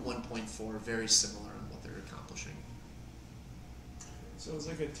 1.2, 1.4, very similar in what they're accomplishing. So it's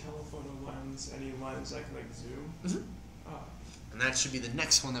like a telephoto lens, any lens I can like zoom? Mm-hmm. And that should be the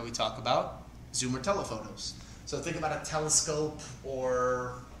next one that we talk about, zoom or telephotos. So think about a telescope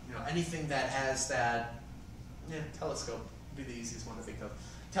or anything that has that, telescope would be the easiest one to think of.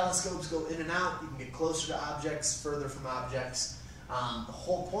 Telescopes go in and out, you can get closer to objects, further from objects. The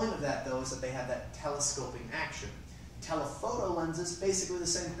whole point of that though is that they have that telescoping action. Telephoto lenses, basically the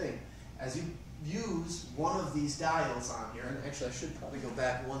same thing. As you use one of these dials on here, and actually I should probably go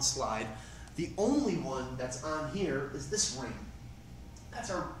back one slide, the only one that's on here is this ring. That's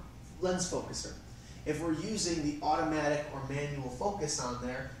our lens focuser. If we're using the automatic or manual focus on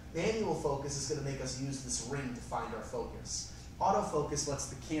there, manual focus is going to make us use this ring to find our focus. Autofocus lets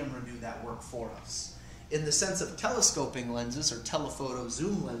the camera do that work for us. In the sense of telescoping lenses or telephoto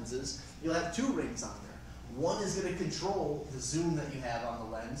zoom lenses, you'll have 2 rings on there. One is going to control the zoom that you have on the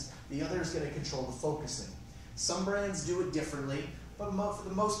lens. The other is going to control the focusing. Some brands do it differently, but for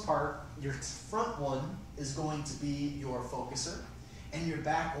the most part, your front one is going to be your focuser, and your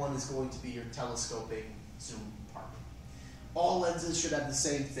back one is going to be your telescoping zoom part. All lenses should have the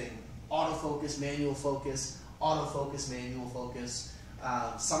same thing. Autofocus, manual focus, autofocus, manual focus.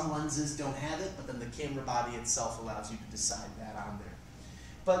 Some lenses don't have it, but then the camera body itself allows you to decide that on there.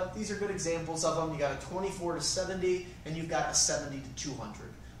 But these are good examples of them. You got a 24 to 70, and you've got a 70 to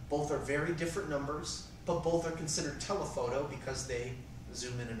 200. Both are very different numbers, but both are considered telephoto because they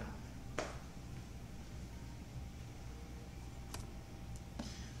zoom in and out.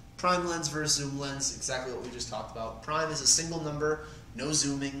 Prime lens versus zoom lens, exactly what we just talked about. Prime is a single number, no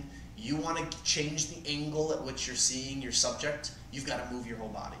zooming. You want to change the angle at which you're seeing your subject, you've got to move your whole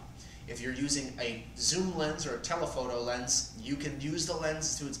body. If you're using a zoom lens or a telephoto lens, you can use the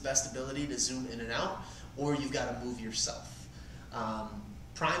lens to its best ability to zoom in and out, or you've got to move yourself.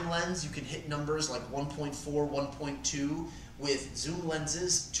 Prime lens, you can hit numbers like 1.4, 1.2. With zoom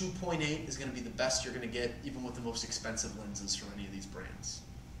lenses, 2.8 is going to be the best you're going to get, even with the most expensive lenses from any of these brands.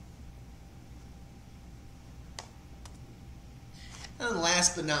 And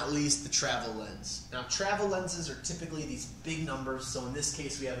last but not least, the travel lens. Now, travel lenses are typically these big numbers. So in this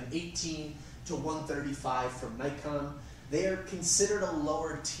case, we have an 18 to 135 from Nikon. They are considered a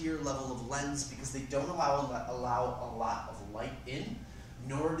lower tier level of lens because they don't allow a lot of light in,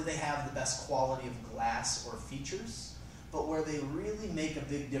 nor do they have the best quality of glass or features. But where they really make a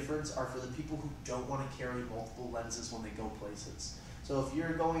big difference are for the people who don't want to carry multiple lenses when they go places. So if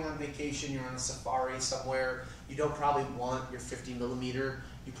you're going on vacation, you're on a safari somewhere, you don't probably want your 50 millimeter,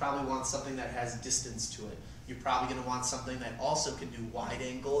 you probably want something that has distance to it. You're probably going to want something that also can do wide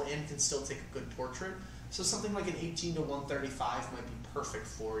angle and can still take a good portrait. So something like an 18 to 135 might be perfect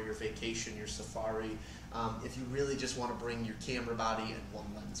for your vacation, your safari, if you really just want to bring your camera body and one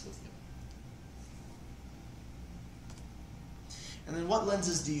lens with you. And then what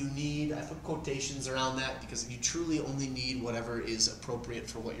lenses do you need? I put quotations around that because you truly only need whatever is appropriate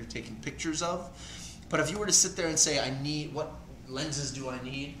for what you're taking pictures of. But if you were to sit there and say, what lenses do I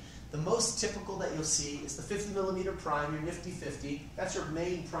need? The most typical that you'll see is the 50 millimeter prime, your nifty 50. That's your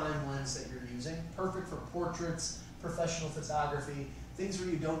main prime lens that you're using. Perfect for portraits, professional photography, things where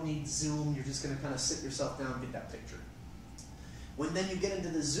you don't need zoom. You're just going to kind of sit yourself down and get that picture. When then you get into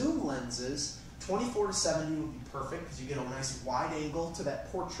the zoom lenses, 24 to 70 would be perfect because you get a nice wide angle to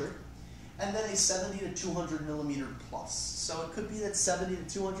that portrait. and then a 70 to 200 millimeter plus. So it could be that 70 to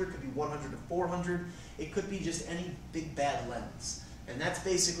 200, could be 100 to 400. It could be just any big bad lens. And that's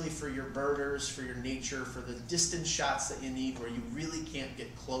basically for your birders, for your nature, for the distance shots that you need where you really can't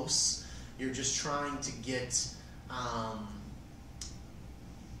get close. You're just trying to get,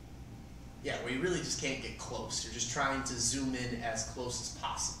 where you really just can't get close. You're just trying to zoom in as close as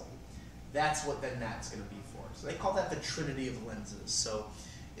possible. That's what then that's going to be for. So they call that the trinity of lenses. So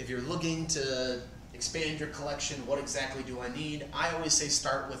if you're looking to expand your collection, what exactly do I need? I always say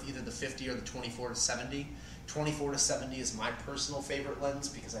start with either the 50 or the 24 to 70. 24 to 70 is my personal favorite lens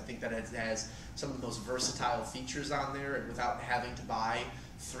because I think that it has some of the most versatile features on there without having to buy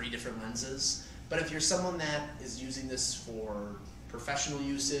 3 different lenses. But if you're someone that is using this for professional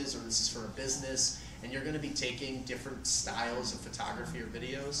uses or this is for a business and you're going to be taking different styles of photography or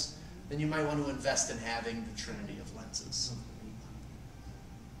videos, then you might want to invest in having the trinity of lenses.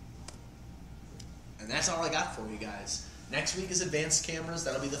 And that's all I got for you guys. Next week is advanced cameras.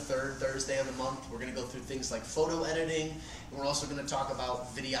 That'll be the 3rd Thursday of the month. We're going to go through things like photo editing, and we're also going to talk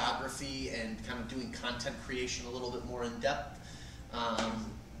about videography and kind of doing content creation a little bit more in depth. But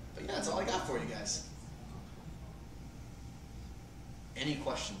yeah, that's all I got for you guys. Any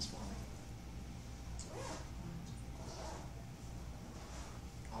questions for me?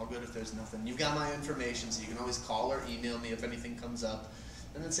 All good if there's nothing. You've got my information, so you can always call or email me if anything comes up.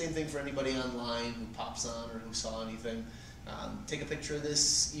 And then same thing for anybody online who pops on or who saw anything. Take a picture of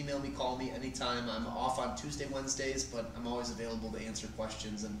this, email me, call me anytime. I'm off on Tuesday, Wednesdays, but I'm always available to answer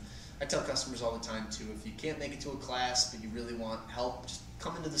questions. And I tell customers all the time too, if you can't make it to a class but you really want help, just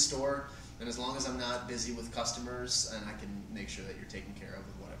come into the store. And as long as I'm not busy with customers, and I can make sure that you're taken care of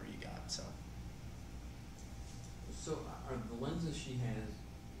with whatever you got. So are the lenses she has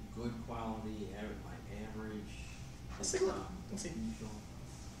good quality, like average? Let's take a look. Let's see. Usual?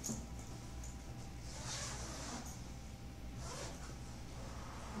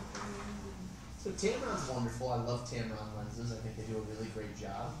 So Tamron's wonderful. I love Tamron lenses. I think they do a really great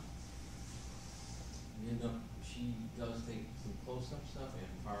job. You know, she does take some close-up stuff and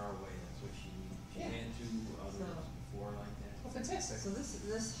far away. That's what she needs. She had 2 others before like that. Oh, fantastic. So so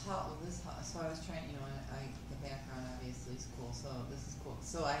I was trying, the background obviously is cool, so this is cool.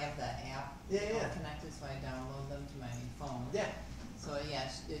 So I have the app connected, so I download them to my phone. Yeah. So yeah,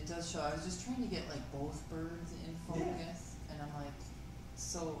 it does show. I was just trying to get like both birds in focus, and I'm like,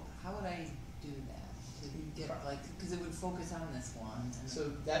 so how would I do that to get like, because it would focus on this one. And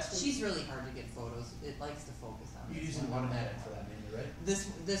So that's what she's really hard to get photos. It likes to focus on. you're this using one. automatic for that, mainly, right?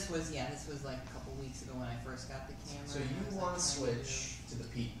 This was like a couple weeks ago when I first got the camera. So you want to switch to the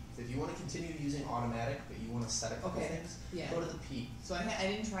P. If you want to continue using automatic, but you want to set a couple things, go to the P. So I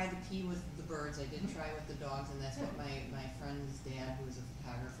didn't try the P with the birds. I did try with the dogs, and that's what my friend's dad, who was a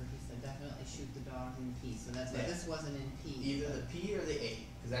photographer, he said definitely shoot the dogs in P. So that's why this wasn't in P. Either the P or the A,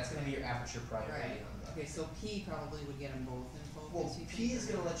 because that's going to be your aperture priority on that. Okay, so P probably would get them both in focus. Well, P is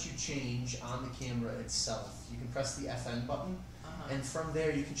going to let you change on the camera itself. You can press the FN button, and from there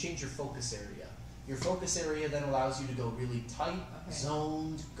you can change your focus area. Your focus area then allows you to go really tight,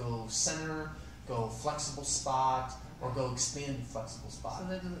 zoned, go center, go flexible spot, or go expanded flexible spot. So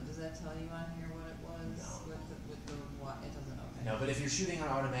that does that tell you on here what it was? No. With the what? It doesn't. Okay. No, but if you're shooting on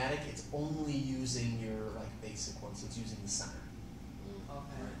automatic, it's only using your basic one, so it's using the center.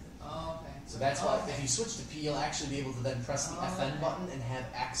 Okay. Oh, okay. So that's why if you switch to P, you'll actually be able to then press the FN button and have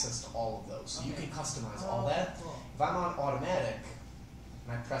access to all of those. So you can customize all that. Cool. If I'm on automatic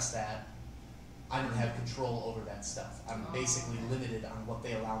and I press that, I don't have control over that stuff. I'm basically limited on what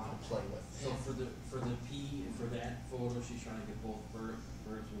they allow me to play with. So for the P, for that photo, she's trying to get both birds.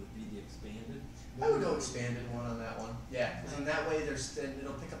 Would it be the expanded? I would go expanded one on that one. Yeah, because in that way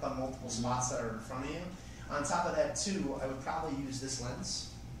it'll pick up on multiple spots that are in front of you. On top of that too, I would probably use this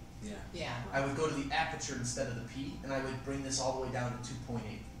lens. Yeah. Yeah. I would go to the aperture instead of the P, and I would bring this all the way down to 2.8.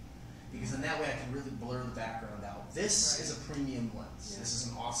 Because in that way I can really blur the background out. This is a premium lens. This is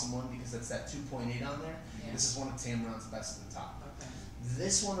an awesome one because it's that 2.8 on there. This is one of Tamron's best in the top. Okay.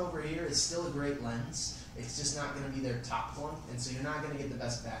 This one over here is still a great lens. It's just not going to be their top one, and so you're not going to get the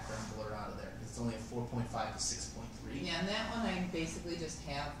best background blur out of there. It's only a 4.5 to 6.3. Yeah, and that one I basically just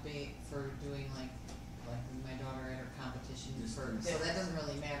have for doing like my daughter at her competition so that doesn't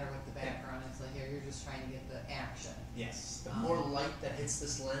really matter what the background is. Like here, you're just trying to get the action. Yes. The more light that hits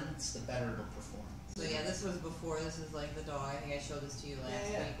this lens, the better it'll perform. So yeah, this was before. This is like the dog. I think I showed this to you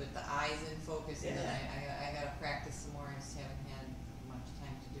last week with the eyes in focus, and then I got to practice some more. I just haven't had much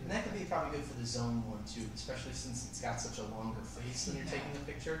time to do it. And that could be probably good for the zone one too, especially since it's got such a longer face when you're taking the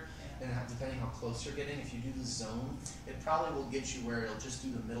picture. and depending how close you're getting, if you do the zone, it probably will get you where it'll just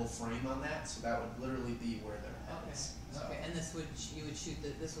do the middle frame on that, so that would literally be where their head Okay. is. So. Okay, and you would shoot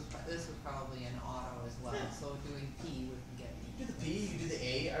this was probably an auto as well. Yeah. So doing P would get me. You do the P, you do the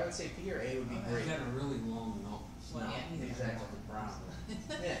A. I would say P or A would be Okay. great. He's got a really long nose. Well, yeah, he's Exactly. The brown.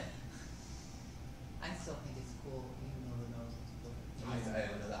 Yeah. I still think it's cool, even though the nose is blue. I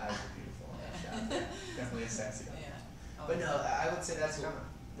know the eyes are beautiful on that shot. Definitely a sassy guy. Yeah. Oh, But no, I would say that's kind of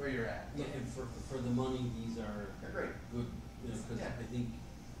where you're at. Yeah, and for the money, these are They're great. good, you know, because Yeah. I think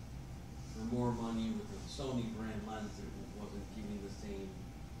for more money with the Sony brand lens, it wasn't giving the same.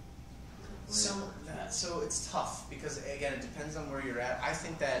 So it's tough because again, it depends on where you're at. I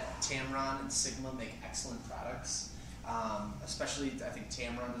think that Tamron and Sigma make excellent products. Especially, I think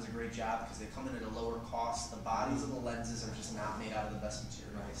Tamron does a great job because they come in at a lower cost. The bodies of the lenses are just not made out of the best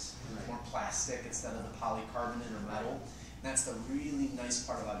materials. Right. More plastic instead of the polycarbonate or metal. And that's the really nice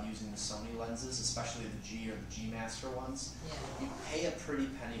part about using the Sony lenses, especially the G or the G Master ones. Yeah. You pay a pretty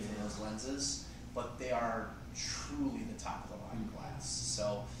penny for those lenses, but they are truly the top of the line glass.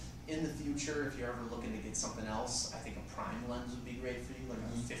 So in the future, if you're ever looking to get something else, I think a prime lens would be great for you, like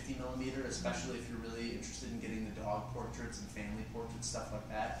a 50 millimeter, especially if you're really interested in getting the dog portraits and family portraits, stuff like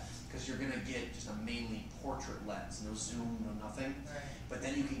that, because you're gonna get just a mainly portrait lens, no zoom, no nothing. Right. But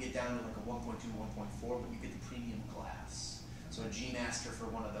then you can get down to like a 1.2, 1.4, but you get the premium glass. So a G Master for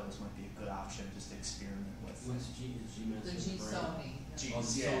one of those might be a good option just to experiment with. What's G? Is G The Master G brand? Sony. G, Oh,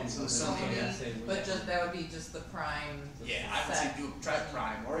 yeah, so Sony. Sony, yeah. But just that would be just the prime. Yeah, I would say set. try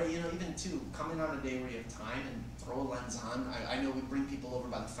prime, or even too, come in on a day where you have time and throw a lens on. I know we bring people over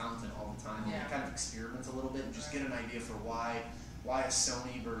by the fountain all the time, and Yeah. we kind of experiment a little bit and just get an idea for why a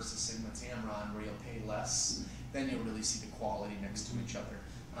Sony versus Sigma Tamron, where you'll pay less, then you'll really see the quality next to each other.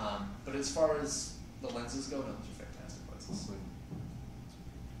 But as far as the lenses go, no, those are fantastic lenses.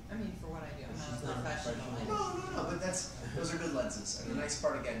 I mean, for what I do, I'm This not is a not professional. professional. No, but those are good lenses. And the nice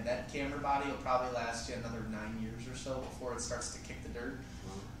part again, that camera body will probably last you another 9 years or so before it starts to kick the dirt.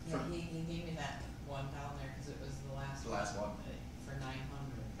 Yeah, he gave me that one down there because it was the last. The last one. For 900.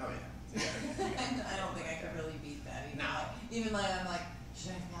 Oh yeah. Yeah. I don't think I could really beat that. No. Even like I'm like,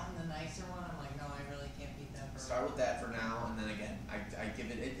 should I have gotten the nicer one? I'm like, no, I really can't beat that. Start with that for now, and then again, I give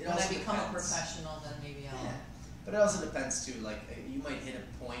it. It When also I become a depends. professional, then maybe I'll. Yeah. But it also depends too. Like you might hit a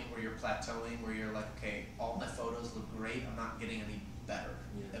point where you're plateauing, where you're like, okay, all my photos look great. I'm not getting any better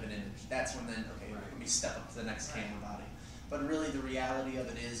of an image. That's when then okay, let me step up to the next camera body. But really, the reality of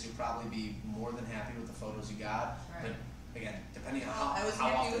it is, you'll probably be more than happy with the photos you got. Right. But again, depending on Well, I was how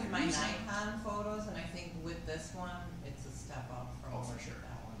happy often with you're my using it. Nikon photos, and I think with this one, it's a step up from Oh, for sure.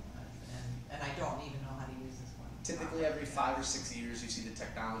 that one. And I don't even know how to use this one. Typically, every 5 or 6 years, you see the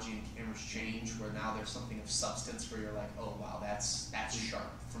technology and cameras change, where now there's something of substance, where you're like, oh wow, that's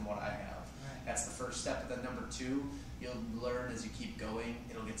sharp from what I have. Right. That's the first step. But then number 2, you'll learn as you keep going.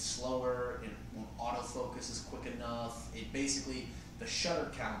 It'll get slower. It won't autofocus as quick enough. It basically, the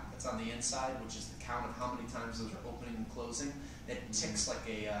shutter count that's on the inside, which is the count of how many times those are opening and closing, it ticks like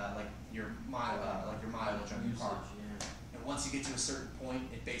your mileage on your car. Usage, yeah. And once you get to a certain point,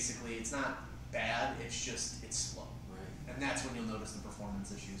 it basically, it's not bad. It's slow. Right. And that's when you'll notice the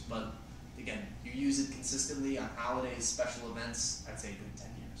performance issues. But again, you use it consistently on holidays, special events. I'd say a good 10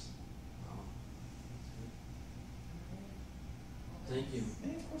 years. Wow. Thank you.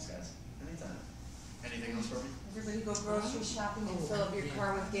 Yeah, of course, guys. Anytime. Anything else for me? Everybody go grocery shopping and fill up your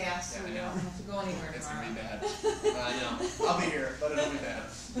car with gas, so Yeah, I you know. don't have to go anywhere It's tomorrow. gonna be bad. I know. I'll be here, but it'll be bad.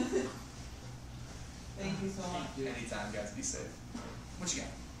 Thank you so much. Thank you. Anytime, guys. Be safe. What you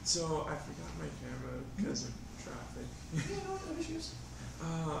got? So I forgot my camera because of traffic. Yeah, no issues.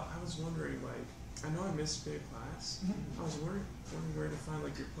 I was wondering, like, I know I missed a big class. I was wondering where to find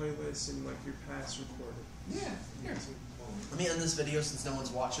like your playlist and like your past recorded. Yeah. Here. Let me end this video since no one's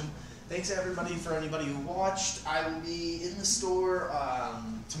watching. Thanks everybody for anybody who watched. I will be in the store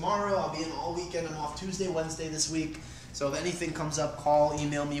tomorrow. I'll be in all weekend. I'm off Tuesday, Wednesday this week. So if anything comes up, call,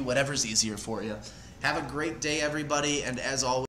 email me, whatever's easier for you. Have a great day, everybody, and as always,